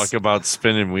a Yes. fuck about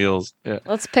spinning wheels? Yeah.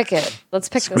 Let's pick it. Let's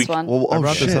pick this Squeak. one. Well, I oh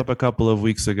brought shit. this up a couple of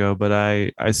weeks ago, but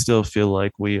I still feel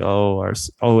like we owe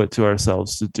it to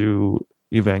ourselves to do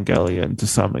Evangelion to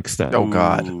some extent. Oh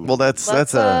God. Ooh. Well, that's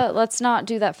let's a let's not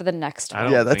do that for the next I one.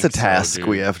 don't yeah, that's a think so, task dude.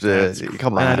 we have to. That's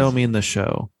Come And on. I don't mean the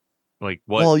show. Like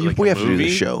what? Well, like we a have to do the movie?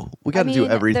 show. We I got to do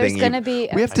mean, everything. There's gonna be.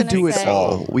 We have I to was do gonna it say,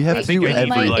 all. We have I to think do we need, It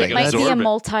might, everything. it might be a Absorb it.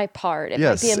 multi-part. It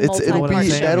Yes, might be a it's- it'll multi-part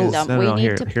be- Shonen that'll- dump. no, we no, need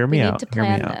hear- to hear me we out, need to hear me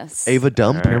plan out. this. Ava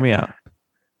Dump. Hear me out.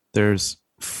 There's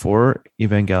 4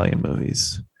 Evangelion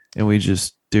movies, and we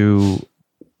just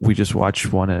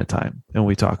watch one at a time, and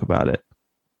we talk about it.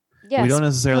 Yes. We don't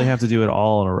necessarily have to do it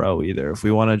all in a row either. If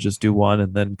we want to just do one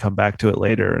and then come back to it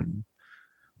later and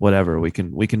whatever, we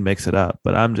can mix it up.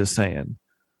 But I'm just saying,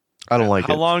 I don't like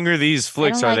How it. long are these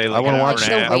flicks? I Are they? don't I Like wanna an hour watch-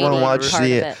 and a half? I wanna waiting watch part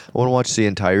the- of it. I want to watch the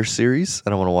entire series,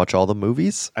 and I want to watch all the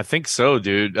movies. I think so,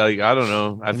 dude. Like I don't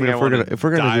know. I I mean, think if we're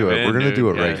gonna do it, we're gonna do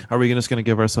it right. are we just going to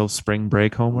give ourselves spring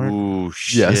break homework? Ooh,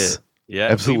 shit. Yes. Yeah,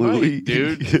 Absolutely. we might,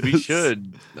 dude. We Yes.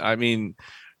 should. I mean,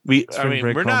 Spring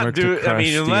break we're not homework to doing. I crush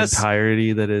mean, the unless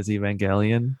entirety that is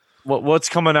Evangelion. what's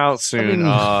coming out soon?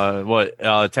 mean- What?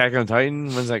 Attack on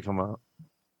Titan? When's that come out?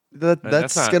 That's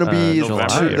That's not, gonna be July,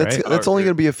 that's right? that's only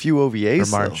gonna be a few OVAs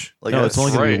Or March. though. Like No, it's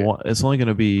only going to be right. one. It's only going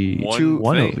to be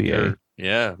one thing, OVA, or-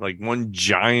 yeah, like one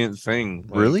giant thing.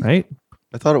 Like, really. right?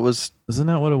 I thought it was. Isn't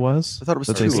that what it was? I thought it was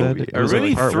that two they said. OVAs. It was Really,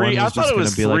 like part three? one I was thought just it gonna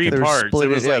was be like three a- They were parts. It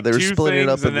splitting. was Yeah, like they were two splitting it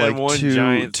up things in and then like one two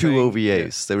giant thing.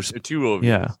 OVAs. They were. Two OVAs.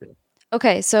 Yeah.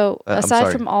 Okay, so I'm aside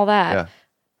sorry. from all that, Yeah.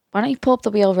 why don't you pull up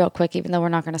the wheel real quick, even though we're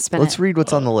not going to spin Let's it? read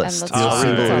what's on the And list. let's Let's see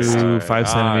read the what's on list. there. Ooh, 5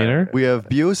 centimeter. We have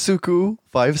Biosuku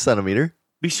 5 centimeter.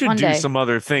 We should One do day. some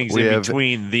other things We in have-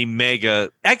 between the mega.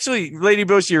 Actually, Lady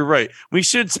Boshi, you're right. We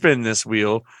should spin this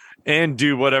wheel and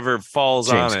do whatever falls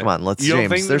James, on it. come on, let's You don't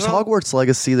James. think There's so? Hogwarts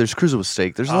Legacy. There's Cruise with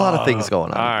Stake. There's a lot of things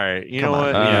going on. All right, you Come know on.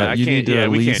 what? Yeah, I you can't. need to Yeah,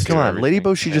 at we can't. least- do Come on, Lady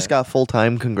everything. Boshi just got full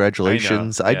time.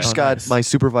 Congratulations! I, Yeah. just Oh, got nice. my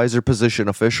supervisor position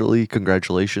officially.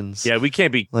 Congratulations! Yeah, we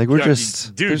can't be Like, we're yeah,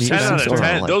 just- dude. there's 10 just out things of going on,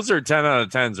 10. like- Those are 10 out of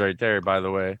 10s right there. By the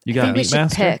way. You I got think we Meat should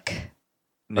Master. pick.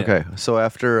 Yeah. Okay, so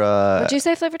after What'd you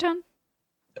say, Flavortown?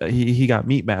 He got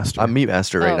Meat Master. I'm Meat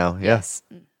Master right Oh, now. Yeah, Yes.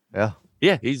 yeah.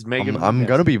 Yeah, he's Mega. I'm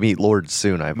gonna be Meat Lord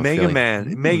soon. I have a Mega feeling.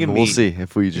 Man. Mega We'll Meat. see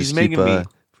if we He's just Mega keep Meat.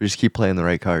 if we just keep playing the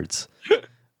right cards.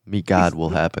 Meat God will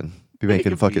happen. Be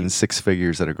making Mega fucking Meat. 6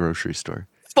 figures at a grocery store.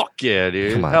 Fuck yeah,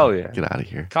 dude. Come on, Hell yeah. get out of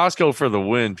here. Costco for the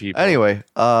win, people. Anyway,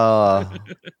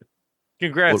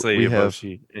 Congrats, what Lady we have-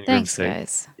 Boshi. and Thanks, Grimstick.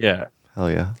 guys. Yeah.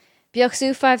 hell yeah.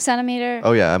 Byeoksu 5 centimeter.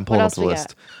 Oh yeah, I'm pulling up else the we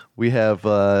list. We have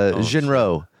shit.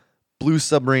 Jinro, Blue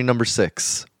Submarine number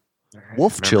 6,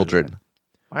 Wolf Remember Children, that.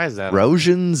 Why is that?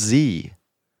 Rosian Z,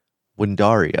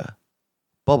 Windaria,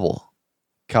 Bubble,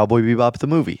 Cowboy Bebop the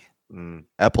movie, Mm.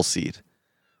 Appleseed,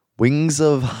 Wings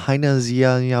of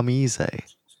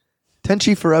Hinazyamize,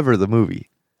 Tenchi Forever the movie,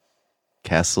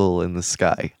 Castle in the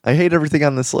Sky. I hate everything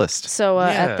on this list. So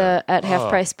Yeah. at Half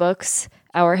Price Books,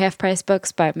 our Half Price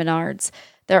Books by Menards,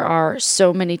 there are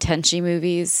so many Tenchi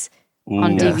movies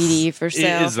on Ooh. DVD for It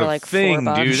sale is for a like thing,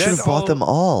 $4. dude. You should That's have bought all- them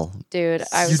all. Dude,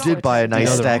 I You was did buy a nice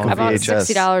The other stack of one. I bought VHS.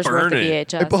 $60 worth Burn of it.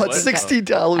 VHS. I bought What?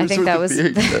 $60 I think worth that of was-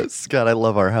 VHS. God, I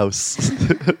love our house.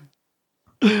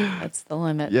 That's the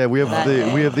limit. Yeah, we have That- the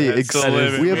That's the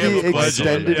limit. we have We have the a budget.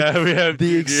 extended Yeah, we have the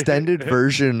to, dude. extended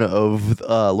version of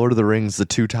Lord of the Rings: The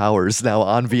Two Towers now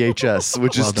on VHS,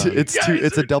 which Well is done.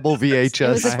 it's a double VHS. It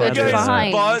was a I good had the,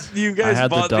 find. You I guys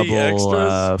had the bought the double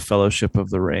extras. Fellowship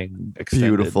of the Ring. Extended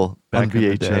Beautiful on back in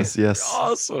the day. VHS. Yes,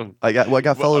 Awesome. I got Well,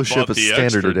 I Fellowship bought a the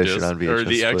standard extra edition disc, on VHS. or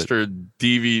the but- extra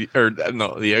DVD, or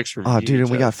no, the extra. Oh, dude, and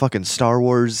we VHS. got fucking Star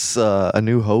Wars: A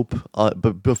New Hope,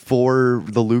 but before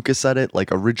the Lucas edit, like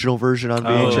original version on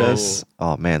VHS.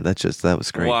 Oh man, that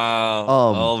was great. Wow. Um,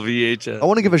 All VHS. I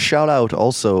want to give a shout out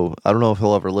also. I don't know if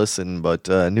he'll ever listen, but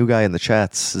a new guy in the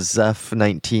chats,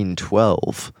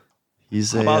 Zeph1912.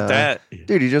 He's How a about that?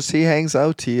 dude. He hangs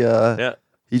out. Yeah.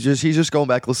 He's just going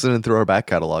back listening through our back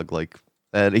catalog, like,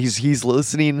 and he's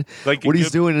listening. Like a What he's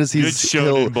good- doing is good he'll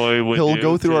shonen boy would he'll do,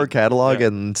 go through too. our catalog Yeah.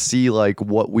 and see like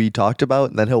what we talked about,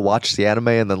 and then he'll watch the anime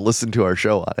and then listen to our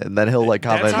show on it, and then he'll like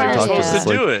comment That's how and you're talk to us. supposed to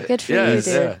Like, do it. Good for Yes.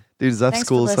 you, dude. Yeah. dude, Zeph's Thanks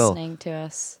cool for as hell. listening to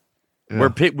us. Yeah.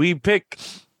 We pick,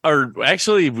 or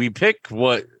actually we pick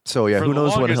what. So yeah, For who the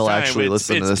knows when longest he'll time, actually it's-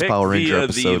 listen to it's this picked Power Ranger via the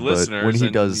episode, but listeners, and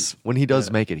when he does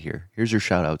yeah. make it here, here's your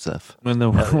shout out, Zeph.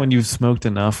 When you've smoked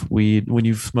enough weed, when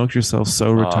you've smoked yourself so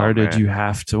retarded, man. you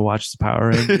have to watch the Power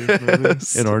Rangers movie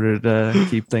Yes. in order to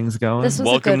keep things going. This was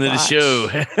Welcome a to good the show.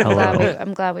 Hello.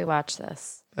 I'm glad we watched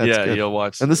this. That's yeah, good. you'll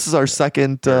watch. And this is our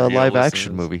second Or you'll live listen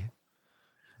action to this. movie.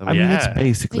 I mean, it's Yeah.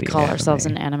 basically We call anime. ourselves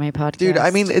an anime podcast. Dude,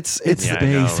 I mean, it's It's Yeah, I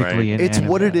know, basically right? an it's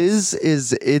anime. what it is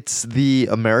it's the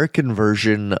American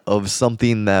version of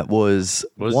something that was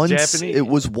once Japanese. it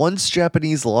was once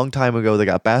Japanese a long time ago that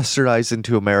got bastardized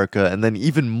into America and then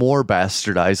even more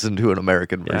bastardized into an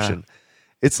American Yeah. version.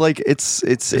 It's like it's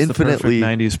It's infinitely the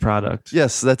perfect 90s product.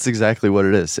 Yes, that's exactly what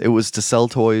it is. It was to sell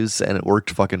toys and it worked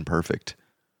fucking perfect.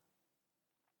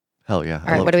 Hell yeah. All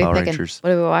I right, love what are we Power picking? Rangers.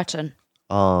 What are we watching?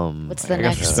 What's the I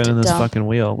guess we're next spinning this dump? fucking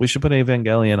wheel. We should put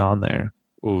Evangelion on there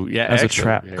Ooh, yeah, as a actually,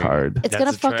 trap yeah. card. It's That's gonna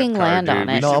a trap fucking card, land dude. on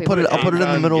We it. No, I'll Should put we it. I'll put it in the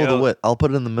Avon middle of the Gale- list. I'll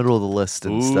put it in the middle of the list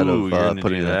instead Ooh, of you're gonna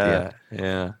putting do it at the end.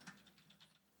 that.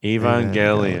 Yeah.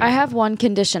 Evangelion. I have one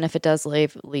condition if it does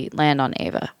land on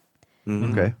Ava.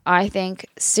 Mhm. Okay. I think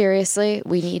seriously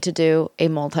we need to do a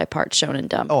multi-part shonen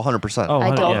dump. Oh, 100%. Oh,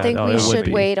 I don't yeah, think no, we it would should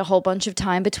be. wait a whole bunch of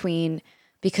time between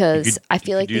because You could- I feel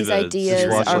you like could do these the- ideas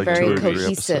just watch, are like, 2 very or 3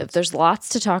 cohesive. episodes. There's lots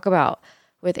to talk about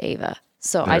with Ava.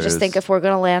 So I There just is. think if we're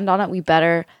going to land on it, we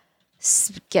better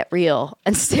get real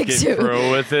and stick Get to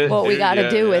pro with it. what we dude. got to Yeah,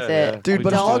 do with yeah, it. yeah. Dude, We but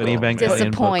just do an Hogwarts- Evangelion book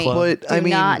disappoint. club. But Do I mean,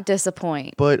 not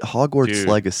disappoint. but Hogwarts Dude.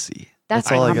 Legacy. That's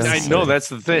all all I I'm gotta I saying. know that's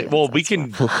the thing. Well, we That's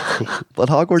can. But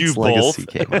Hogwarts Do Legacy both.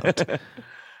 came out.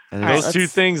 And All right, it's- Those two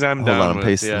let's- things I'm hold down on, I'm with.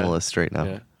 pasting Yeah. the list right now.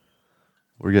 Yeah.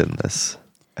 We're getting this.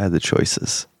 Add the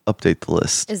choices. Update the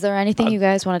list. Is there anything you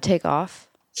guys want to take off?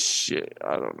 Shit,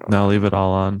 I don't know. No, leave it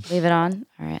all on. Leave it on.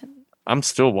 All right. I'm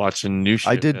still watching new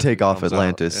shit. I did as take it off comes out.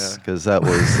 Atlantis Yeah. because that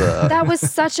was. That was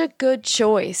such a good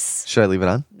choice. Should I leave it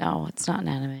on? No, it's not an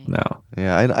anime. No.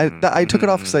 Yeah, I took it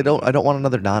off because I don't want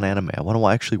another non-anime. I want to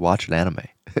actually watch an anime.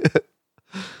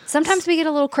 Sometimes we get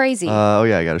a little crazy. Oh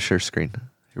yeah, I got a share screen.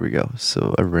 Here we go.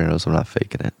 So everybody knows I'm not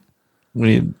faking it.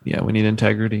 We need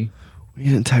integrity. We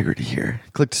need integrity here.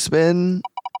 Click to spin.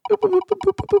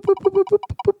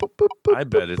 I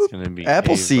bet it's gonna be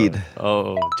Appleseed. Ava.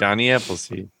 Oh, Johnny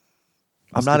Appleseed.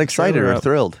 I'm not excited trailer or up.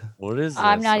 thrilled. What is this?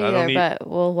 I'm not I don't either, need- but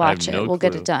we'll watch it. no We'll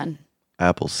get clue. it done.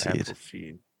 Appleseed.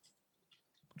 Appleseed.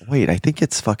 Wait, I think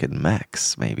it's fucking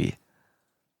Max, maybe.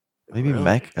 Maybe Really?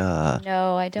 Mac.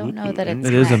 No, I don't know that it's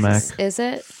It is a Max. Mac. Is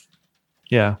it?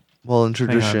 Yeah. Well, in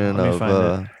tradition let me of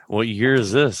find What year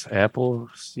is this?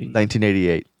 Appleseed.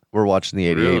 1988. We're watching the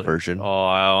 88 Really? version. Oh,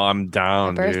 I'm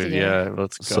down, My birth dude. year. Yeah,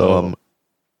 let's go. So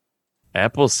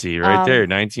Appleseed right there, Um,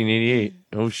 1988.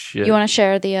 Oh shit. You want to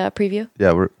share the preview? yeah,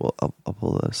 I'll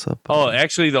pull this up. Oh,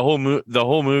 actually, the whole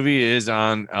movie is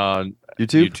on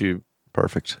YouTube. YouTube.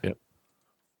 Perfect. Yep.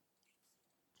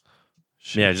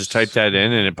 Yeah, just type that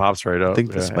in and it pops right up. I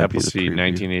think this might be the Appleseed, preview.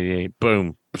 1988.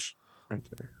 Boom. Right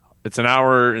there. It's an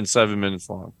hour and 7 minutes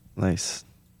long. Nice.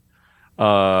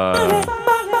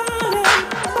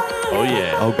 Oh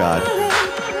yeah. Oh God.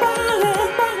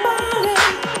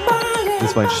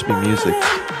 This might just be music.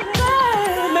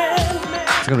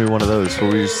 It's gonna be one of those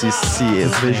where we just see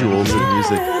visuals and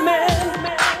music.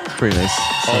 It's pretty nice.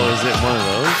 Oh, is it one of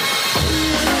those?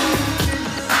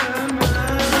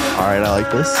 All right, I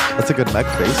like this. That's a good mech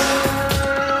face.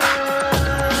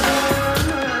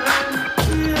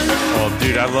 Oh,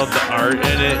 dude, I love the art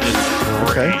in it.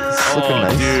 It's great. Okay, it's looking Oh,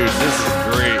 nice. dude, this is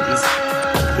great.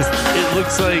 It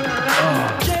looks like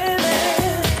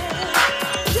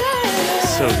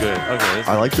so good. Okay,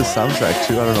 I like the soundtrack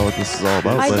too. I don't know what this is all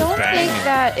about, I but don't banging. think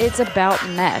that it's about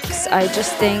mechs. I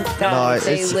just think that No,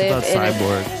 they it's live About in a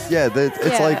cyborgs. yeah,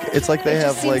 it's like they it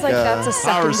have just seems like, like that's a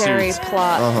power secondary suits.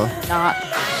 plot, not.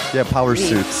 yeah, power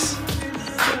Sweet. suits.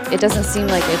 It doesn't seem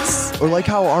like it's. Or like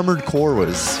how Armored Core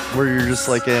was, where you're just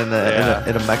like in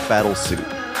a mech battle suit.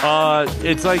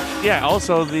 It's like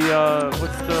also the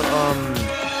what's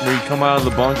the where you come out of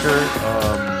the bunker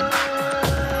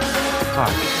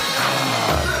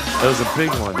that was a big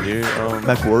one, dude.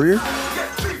 Mech Warrior?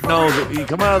 No, you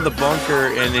come out of the bunker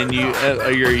and then you're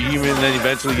a human, and then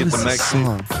eventually get What the is mech this suit.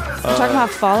 song? You're talking about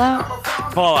Fallout.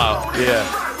 Fallout.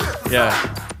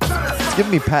 Yeah. It's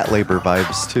giving me Pat Labor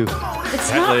vibes too. It's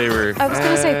Pat not. Labor. I was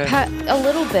gonna say a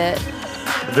little bit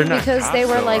They're not because they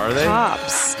cops, were though, like are they?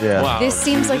 cops. Yeah. Wow, This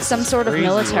seems dude, like this some is sort of crazy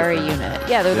military looking. unit.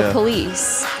 Yeah, they're Yeah. the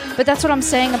police. But that's what I'm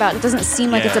saying about it. Doesn't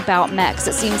seem like it's Yeah. about mechs.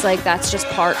 It seems like that's just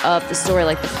part of the story.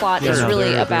 Like the plot is no,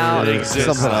 really they're- about It exists.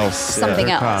 Something Like, else. something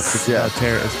They're else. cops. It's Yeah. about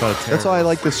terror. It's about terror. That's why I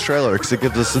like this trailer, because it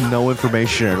gives us no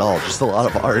information at all, just a lot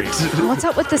of art. What's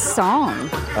up with this song?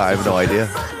 I have no idea.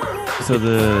 So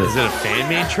the Is it a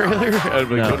fan-made trailer? I'd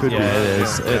be No, like, could yeah, be. it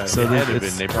is. So it had to have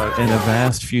it's been. They probably in a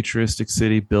vast futuristic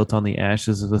city built on the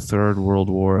ashes of the Third World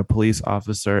War. A police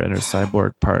officer and her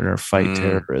cyborg partner fight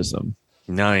terrorism.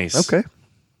 nice. Okay.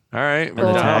 All right. And we're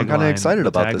Cool. down. I'm kinda excited the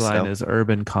about this tagline now. is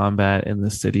 "Urban Combat in the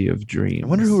City of Dreams." I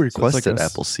wonder who So it's like requested a-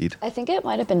 Appleseed. I think it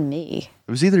might have been me.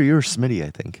 It was either you or Smitty,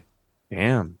 I think.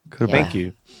 Damn. Could have Yeah. Thank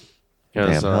you.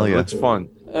 Yes, Damn, hell yeah. It's fun.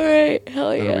 All right, hell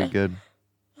been. That'll yeah. be good.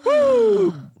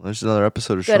 Well, there's another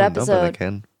episode of Good Shonen Dump that I episode.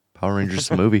 can. Power Rangers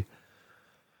the movie.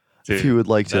 Dude, If you would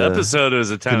like the to episode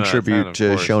is a 10 contribute out of 10,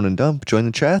 to of course. Shonen Dump, join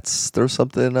the chats, throw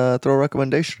a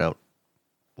recommendation out.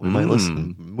 We might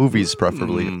listen. Movies,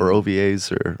 preferably, or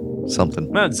OVAs or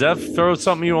something. Man, Zeph, throw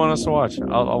something you want us to watch.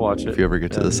 I'll watch If it. you ever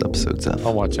get to this episode, Zeph.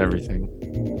 I'll watch everything.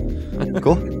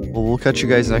 Cool. Well, we'll catch you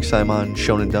guys next time on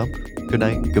Shonen Dump. Good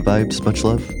night, good vibes, much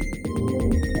love.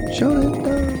 Shonen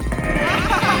Dump.